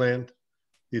Hockeyland,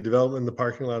 the development in the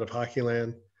parking lot of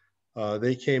Hockeyland.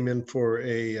 They came in for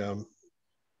a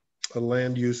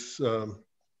land use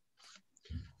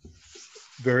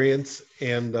variance,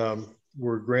 and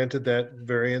were granted that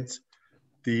variance.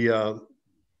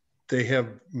 They have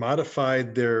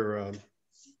modified their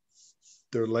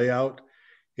layout.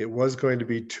 It was going to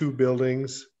be 2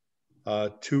 buildings,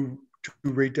 two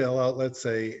retail outlets,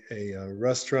 a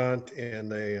restaurant,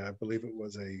 and I believe it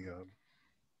was a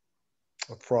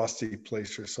frosty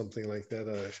place or something like that,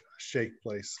 a shake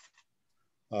place.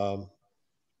 And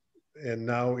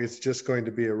now it's just going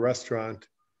to be a restaurant.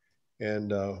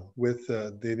 And with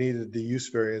they needed the use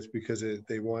variance because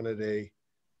they wanted a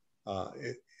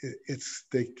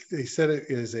they said it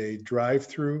is a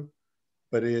drive-through,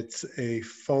 but it's a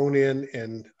phone in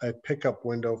and a pickup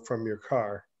window from your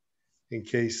car, in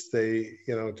case they,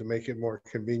 to make it more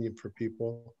convenient for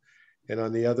people. And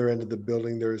on the other end of the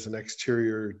building, there's an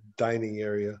exterior dining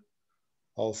area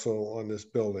also on this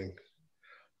building.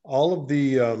 All of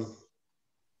the,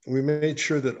 we made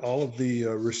sure that all of the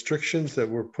restrictions that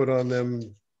were put on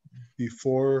them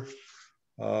before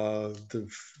the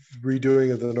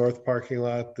redoing of the north parking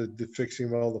lot, the fixing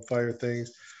of all the fire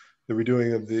things, the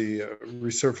redoing of the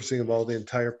resurfacing of all the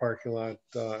entire parking lot,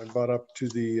 I brought up to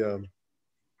the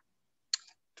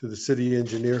city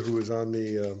engineer who was on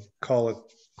the call at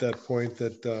that point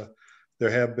that there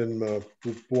have been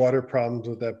water problems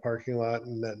with that parking lot,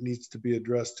 and that needs to be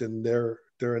addressed in their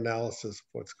analysis of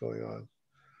what's going on.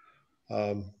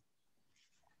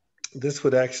 This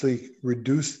would actually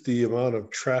reduce the amount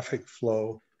of traffic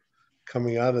flow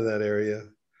coming out of that area.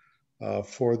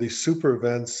 For the super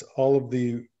events, all of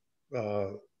the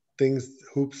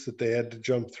hoops that they had to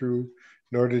jump through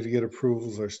in order to get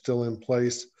approvals are still in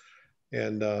place.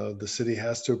 And the city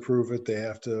has to approve it. They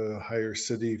have to hire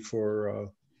city for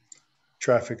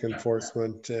traffic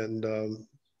enforcement, and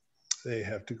they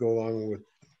have to go along with,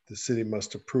 the city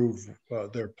must approve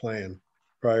their plan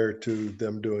prior to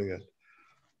them doing it.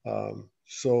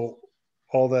 So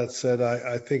all that said,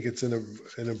 I think it's an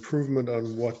improvement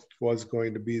on what was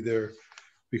going to be there,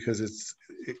 because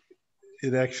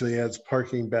it actually adds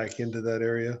parking back into that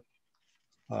area,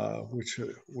 which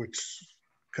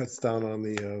cuts down on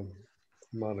the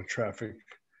amount of traffic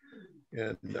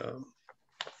and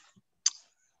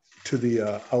to the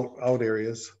out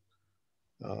areas.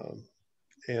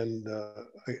 Again,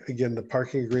 the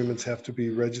parking agreements have to be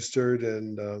registered,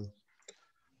 and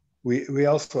we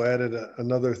also added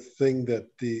another thing, that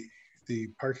the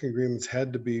parking agreements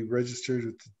had to be registered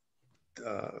with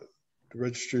the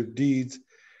Register of Deeds,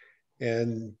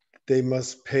 and they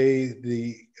must pay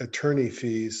the attorney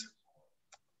fees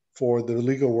for the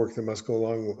legal work that must go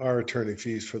along with our attorney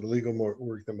fees for the legal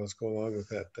work that must go along with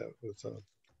that. That was,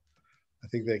 I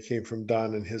think that came from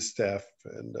Don and his staff,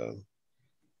 and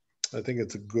I think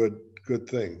it's a good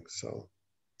thing. So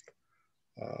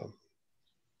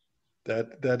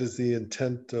that is the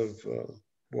intent of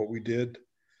what we did.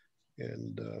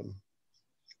 And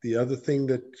the other thing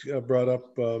that I brought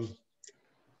up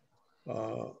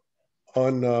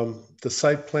on the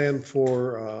site plan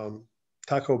for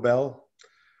Taco Bell,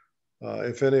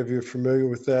 if any of you are familiar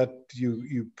with that,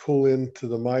 you pull into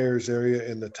the Myers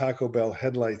area and the Taco Bell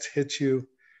headlights hit you,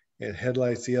 and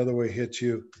headlights the other way hit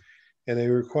you. And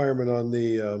a requirement on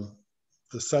the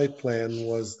site plan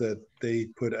was that they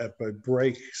put up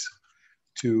brakes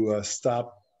to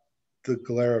stop the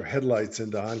glare of headlights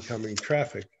into oncoming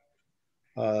traffic.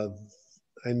 I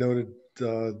noted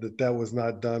that was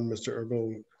not done. Mr.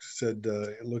 Erbil said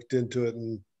looked into it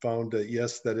and found that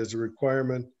yes, that is a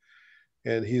requirement.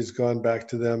 and he's gone back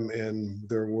to them and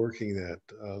they're working that.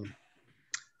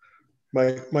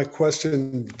 My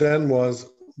question then was,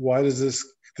 why does this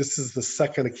is the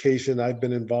second occasion I've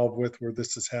been involved with where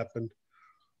this has happened.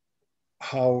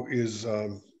 How is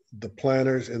the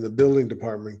planners and the building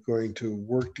department going to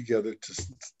work together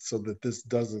so that this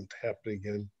doesn't happen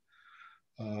again?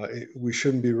 We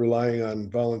shouldn't be relying on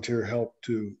volunteer help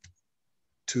to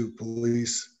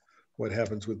police what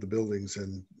happens with the buildings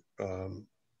and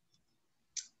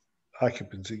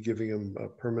occupancy, giving them a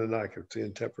permanent occupancy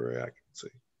and temporary occupancy.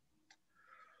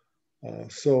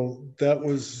 So that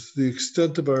was the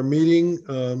extent of our meeting.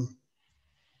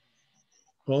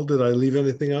 Paul, did I leave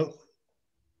anything out?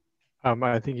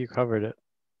 I think you covered it.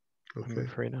 Okay. I'm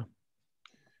free now.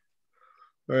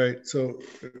 All right. So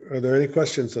are there any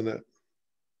questions on that?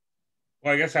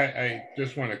 Well, I guess I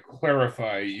just want to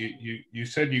clarify. You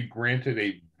said you granted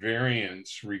a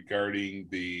variance regarding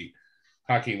the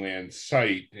Hockeyland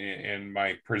site, and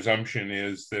my presumption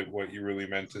is that what you really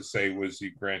meant to say was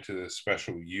you granted a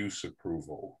special use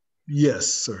approval. Yes,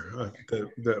 sir.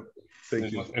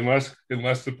 Thank you. Unless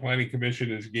the Planning Commission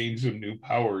has gained some new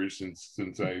powers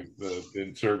since I've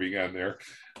been serving on there.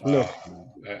 No.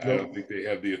 I don't think they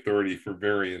have the authority for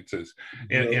variances.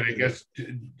 And I guess,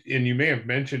 and you may have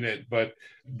mentioned it, but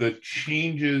the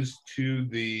changes to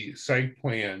the site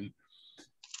plan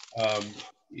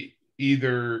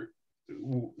either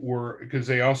were, because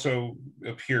they also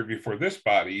appeared before this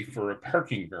body for a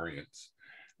parking variance.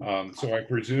 So I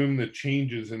presume the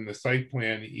changes in the site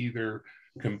plan either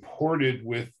comported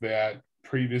with that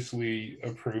previously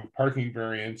approved parking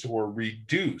variance or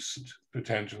reduced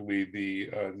potentially the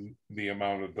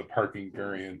amount of the parking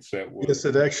variance that was. Yes,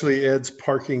 it actually adds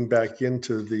parking back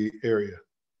into the area.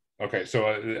 Okay, so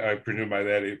I presume by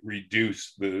that it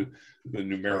reduced the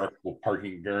numerical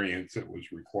parking variance that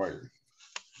was required.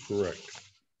 Correct.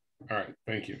 All right,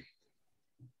 thank you.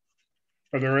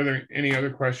 Are there any other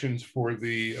questions for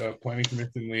the Planning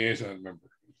Commission liaison member?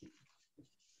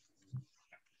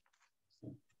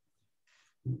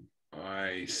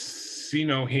 I see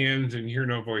no hands and hear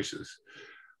no voices.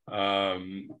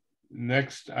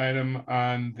 Next item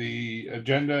on the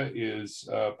agenda is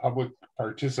public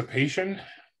participation.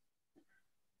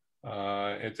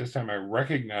 At this time, I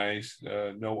recognize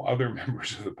no other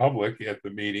members of the public at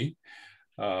the meeting,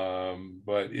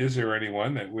 but is there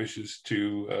anyone that wishes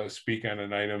to speak on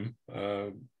an item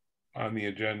on the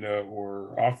agenda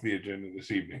or off the agenda this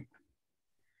evening?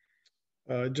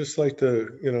 I'd just like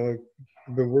to,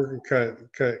 I've been working kind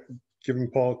of giving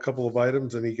Paul a couple of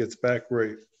items and he gets back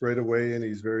right away and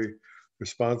he's very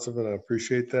responsive and I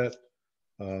appreciate that.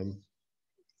 I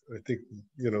think,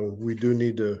 we do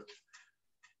need to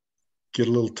get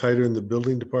a little tighter in the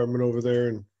building department over there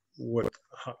and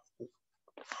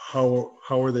how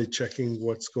are they checking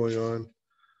what's going on,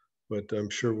 but I'm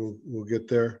sure we'll get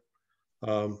there.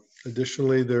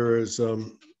 Additionally, there is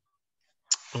on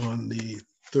the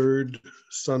third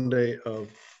Sunday of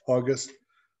August,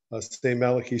 St.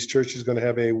 Malachi's Church is going to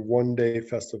have a one-day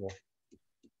festival,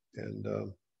 and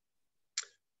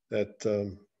that's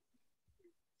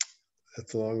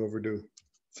long overdue.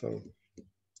 So,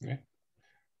 yeah.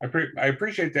 I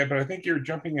appreciate that, but I think you're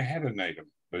jumping ahead an item.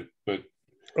 But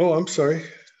oh, I'm sorry.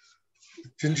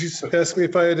 Didn't you ask me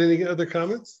if I had any other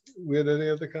comments? We had any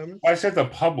other comments? I said the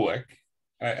public.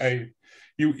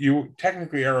 You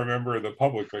technically are a member of the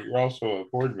public, but you're also a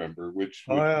board member, which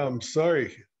I'm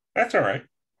sorry. That's all right.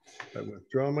 I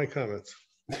withdraw my comments.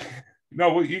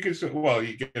 No, well, you get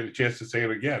a chance to say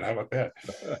it again. How about that?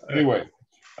 Anyway,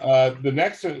 the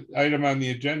next item on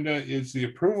the agenda is the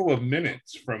approval of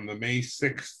minutes from the May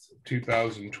 6th,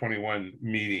 2021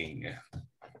 meeting.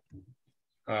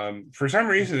 For some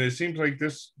reason, it seems like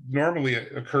this normally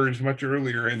occurs much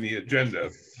earlier in the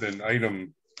agenda than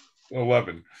item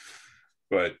 11.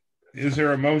 But is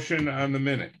there a motion on the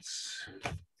minutes?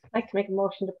 I'd like to make a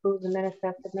motion to approve the minutes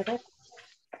as submitted.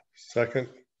 Second.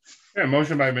 Yeah,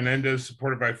 motion by Menendez,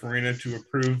 supported by Farina, to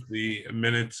approve the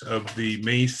minutes of the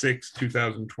May 6,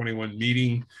 2021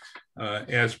 meeting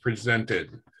as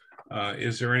presented.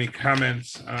 Is there any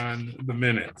comments on the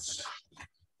minutes?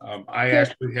 I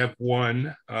actually have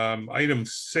one. Item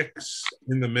 6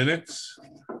 in the minutes.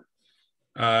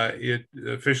 It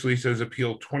officially says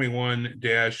appeal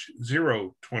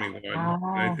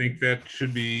 21-021. I think that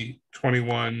should be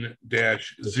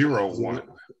 21-01.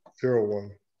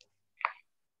 01.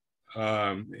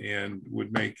 And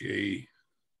would make a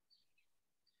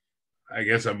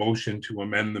motion to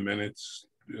amend the minutes,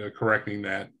 correcting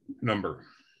that number.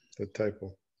 The typo.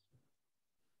 Do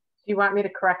you want me to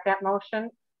correct that motion?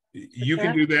 You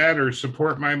can do that or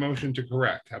support my motion to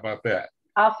correct. How about that?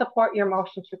 I'll support your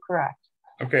motion to correct.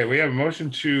 Okay, we have a motion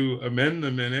to amend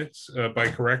the minutes by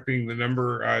correcting the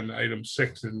number on item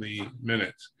 6 in the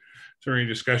minutes. Is there any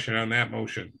discussion on that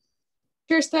motion?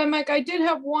 Chair Steinmeier, I did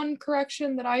have one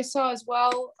correction that I saw as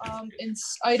well in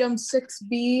item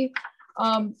 6B.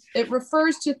 It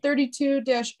refers to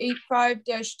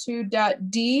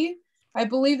 32-85-2.d. I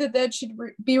believe that should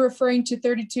be referring to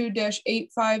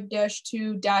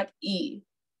 32-85-2.e.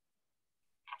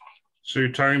 So you're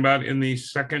talking about in the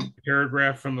second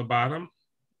paragraph from the bottom?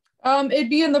 It'd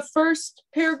be in the first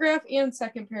paragraph and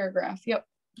second paragraph. Yep.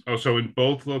 Oh, so in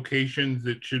both locations,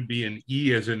 it should be an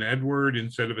E as in Edward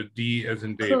instead of a D as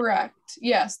in David. Correct.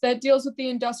 Yes, that deals with the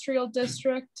industrial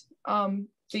district.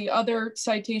 The other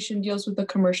citation deals with the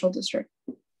commercial district.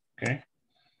 Okay.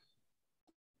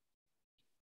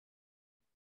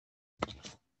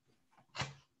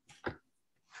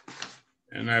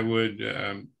 And I would,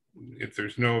 if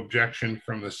there's no objection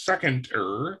from the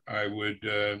seconder, I would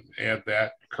add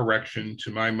that correction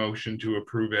to my motion to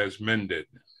approve as amended.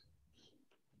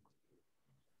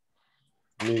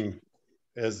 I mean,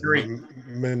 as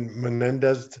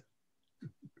Menendez.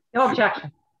 No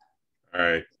objection. All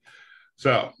right.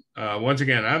 So once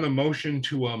again, on the motion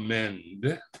to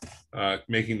amend,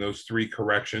 making those 3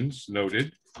 corrections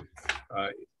noted,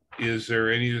 is there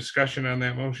any discussion on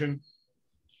that motion?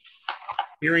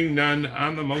 Hearing none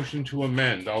on the motion to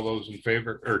amend, all those in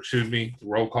favor, or excuse me,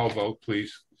 roll call vote,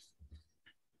 please.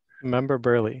 Member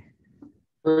Burley.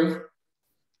 Approve.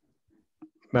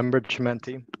 Member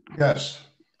Chimenti. Yes.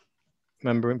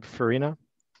 Member Farina.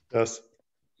 Yes.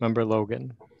 Member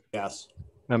Logan. Yes.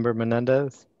 Member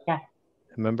Menendez. Yes.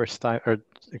 And Member Chair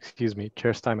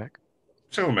Steinmeier.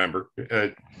 So member,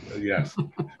 yes.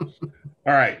 All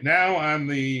right, now on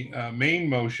the main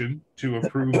motion to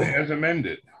approve as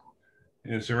amended.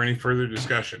 Is there any further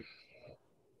discussion?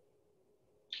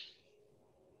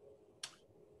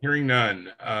 Hearing none.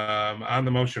 On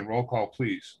the motion, roll call,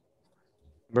 please.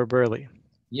 Member Burley.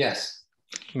 Yes.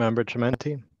 Member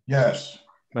Chimenti. Yes.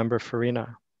 Member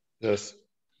Farina. Yes.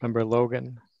 Member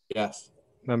Logan. Yes.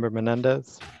 Member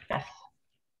Menendez. Yes.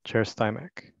 Chair Steinmeier.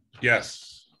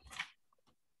 Yes.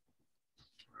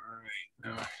 All right.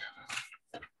 Now,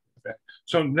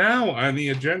 so now on the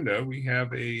agenda, we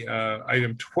have a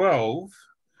item 12,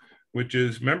 which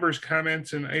is members'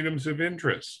 comments and items of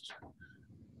interest.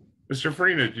 Mr.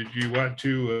 Farina, did you want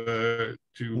to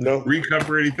No.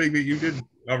 recover anything that you did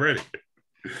already?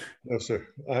 No, sir.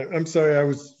 I'm sorry.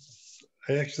 I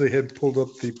actually had pulled up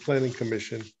the planning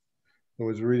commission and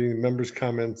was reading the members'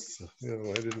 comments. You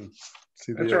know, I didn't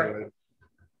see the other item.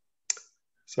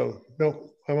 So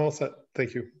no, I'm all set.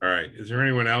 Thank you. All right. Is there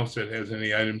anyone else that has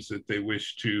any items that they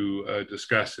wish to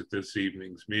discuss at this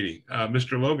evening's meeting?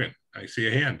 Mr. Logan, I see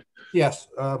a hand. Yes.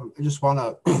 I just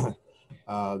want to,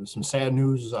 some sad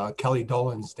news. Kelly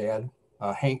Dolan's dad,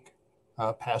 Hank,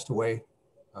 passed away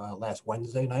last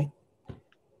Wednesday night.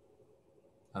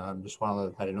 Just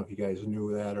want to, I don't know if you guys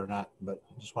knew that or not, but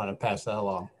just want to pass that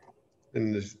along.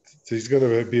 And he's going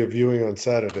to be a viewing on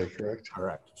Saturday, correct?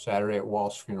 Correct. Saturday at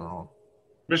Walsh Funeral Home.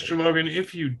 Mr. Logan,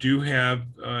 if you do have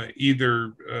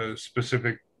either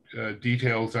specific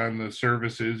details on the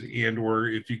services and or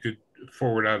if you could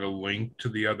forward out a link to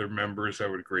the other members, I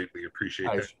would greatly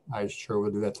appreciate that. I sure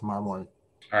will do that tomorrow morning.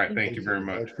 All right. Thank you very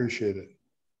much. I appreciate it.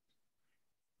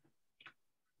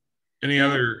 Any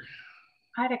other?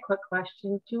 I had a quick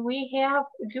question. Do we have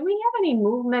any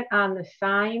movement on the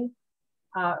sign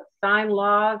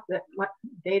laws that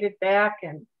dated back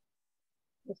and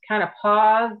was kind of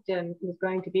paused and was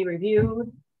going to be reviewed?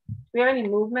 Do we have any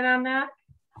movement on that?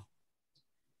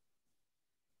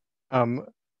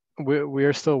 We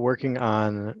are still working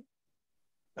on,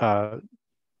 I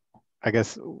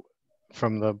guess,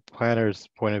 from the planner's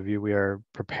point of view, we are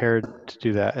prepared to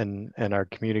do that and are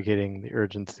communicating the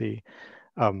urgency.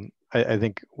 I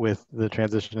think with the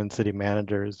transition in city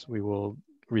managers, we will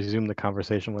resume the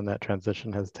conversation when that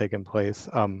transition has taken place.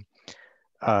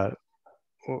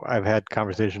 I've had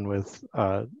conversation with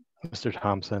Mr.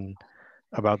 Thompson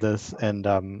about this, and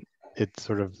it's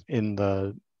sort of in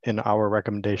our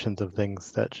recommendations of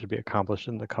things that should be accomplished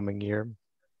in the coming year,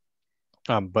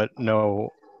 but no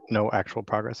actual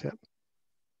progress yet.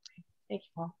 Thank you,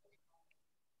 Paul.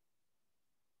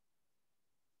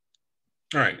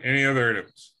 All right. Any other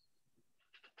items?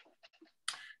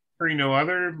 Hearing no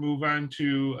other, move on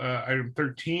to item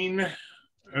 13,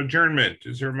 adjournment.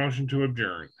 Is there a motion to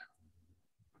adjourn?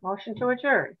 Motion to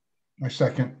adjourn. My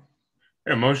second.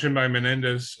 A motion by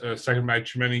Menendez, second by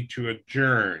Chimenti to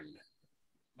adjourn.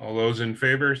 All those in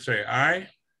favor say aye.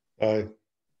 Aye.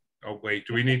 Oh, wait,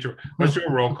 do we need to? Let's do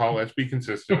a roll call. Let's be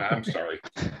consistent. I'm sorry.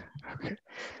 Okay.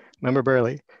 Member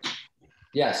Burley.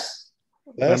 Yes.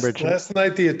 Last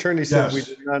night, the attorney said we Yes.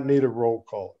 did not need a roll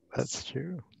call. That's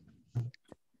true.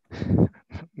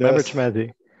 Member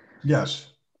Chmezi, Yes.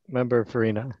 Member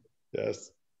Farina,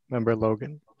 Yes. Member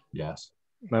Logan, Yes.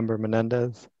 Member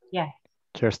Menendez, Yes.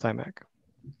 Chair Steinmach.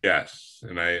 Yes,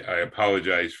 and I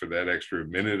apologize for that extra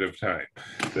minute of time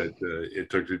that it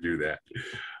took to do that.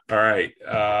 All right,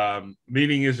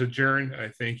 meeting is adjourned. I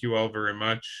thank you all very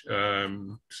much.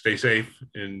 Stay safe,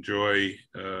 enjoy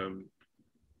the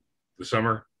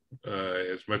summer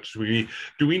as much as we need.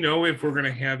 Do we know if we're going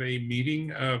to have a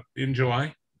meeting in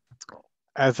July?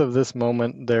 As of this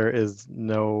moment, there is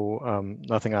no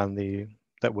nothing on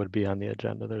that would be on the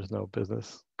agenda. There's no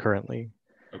business currently.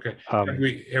 Okay. Have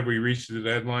we reached the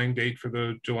deadline date for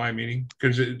the July meeting?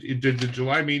 Because did the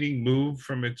July meeting move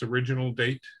from its original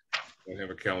date? I don't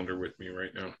have a calendar with me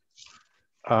right now.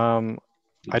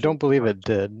 I don't believe it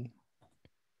did.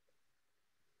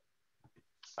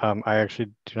 I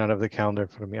actually do not have the calendar in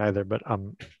front of me either, but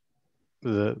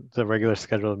the regular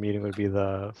scheduled meeting would be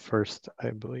the 1st,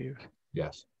 I believe.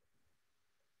 Yes.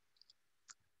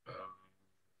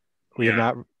 We have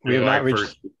not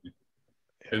reached.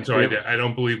 And so I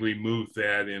don't believe we moved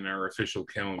that in our official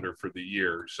calendar for the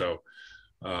year. So,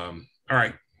 all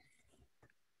right.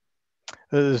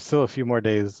 There's still a few more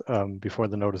days before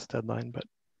the notice deadline, but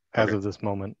as of this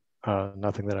moment,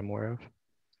 nothing that I'm aware of.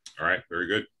 All right, very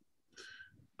good.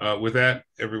 With that,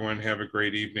 everyone have a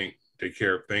great evening. Take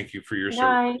care. Thank you for your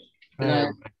service. Bye.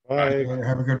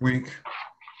 Have a good week.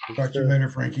 Talk to you later,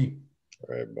 Frankie.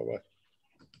 All right, bye-bye.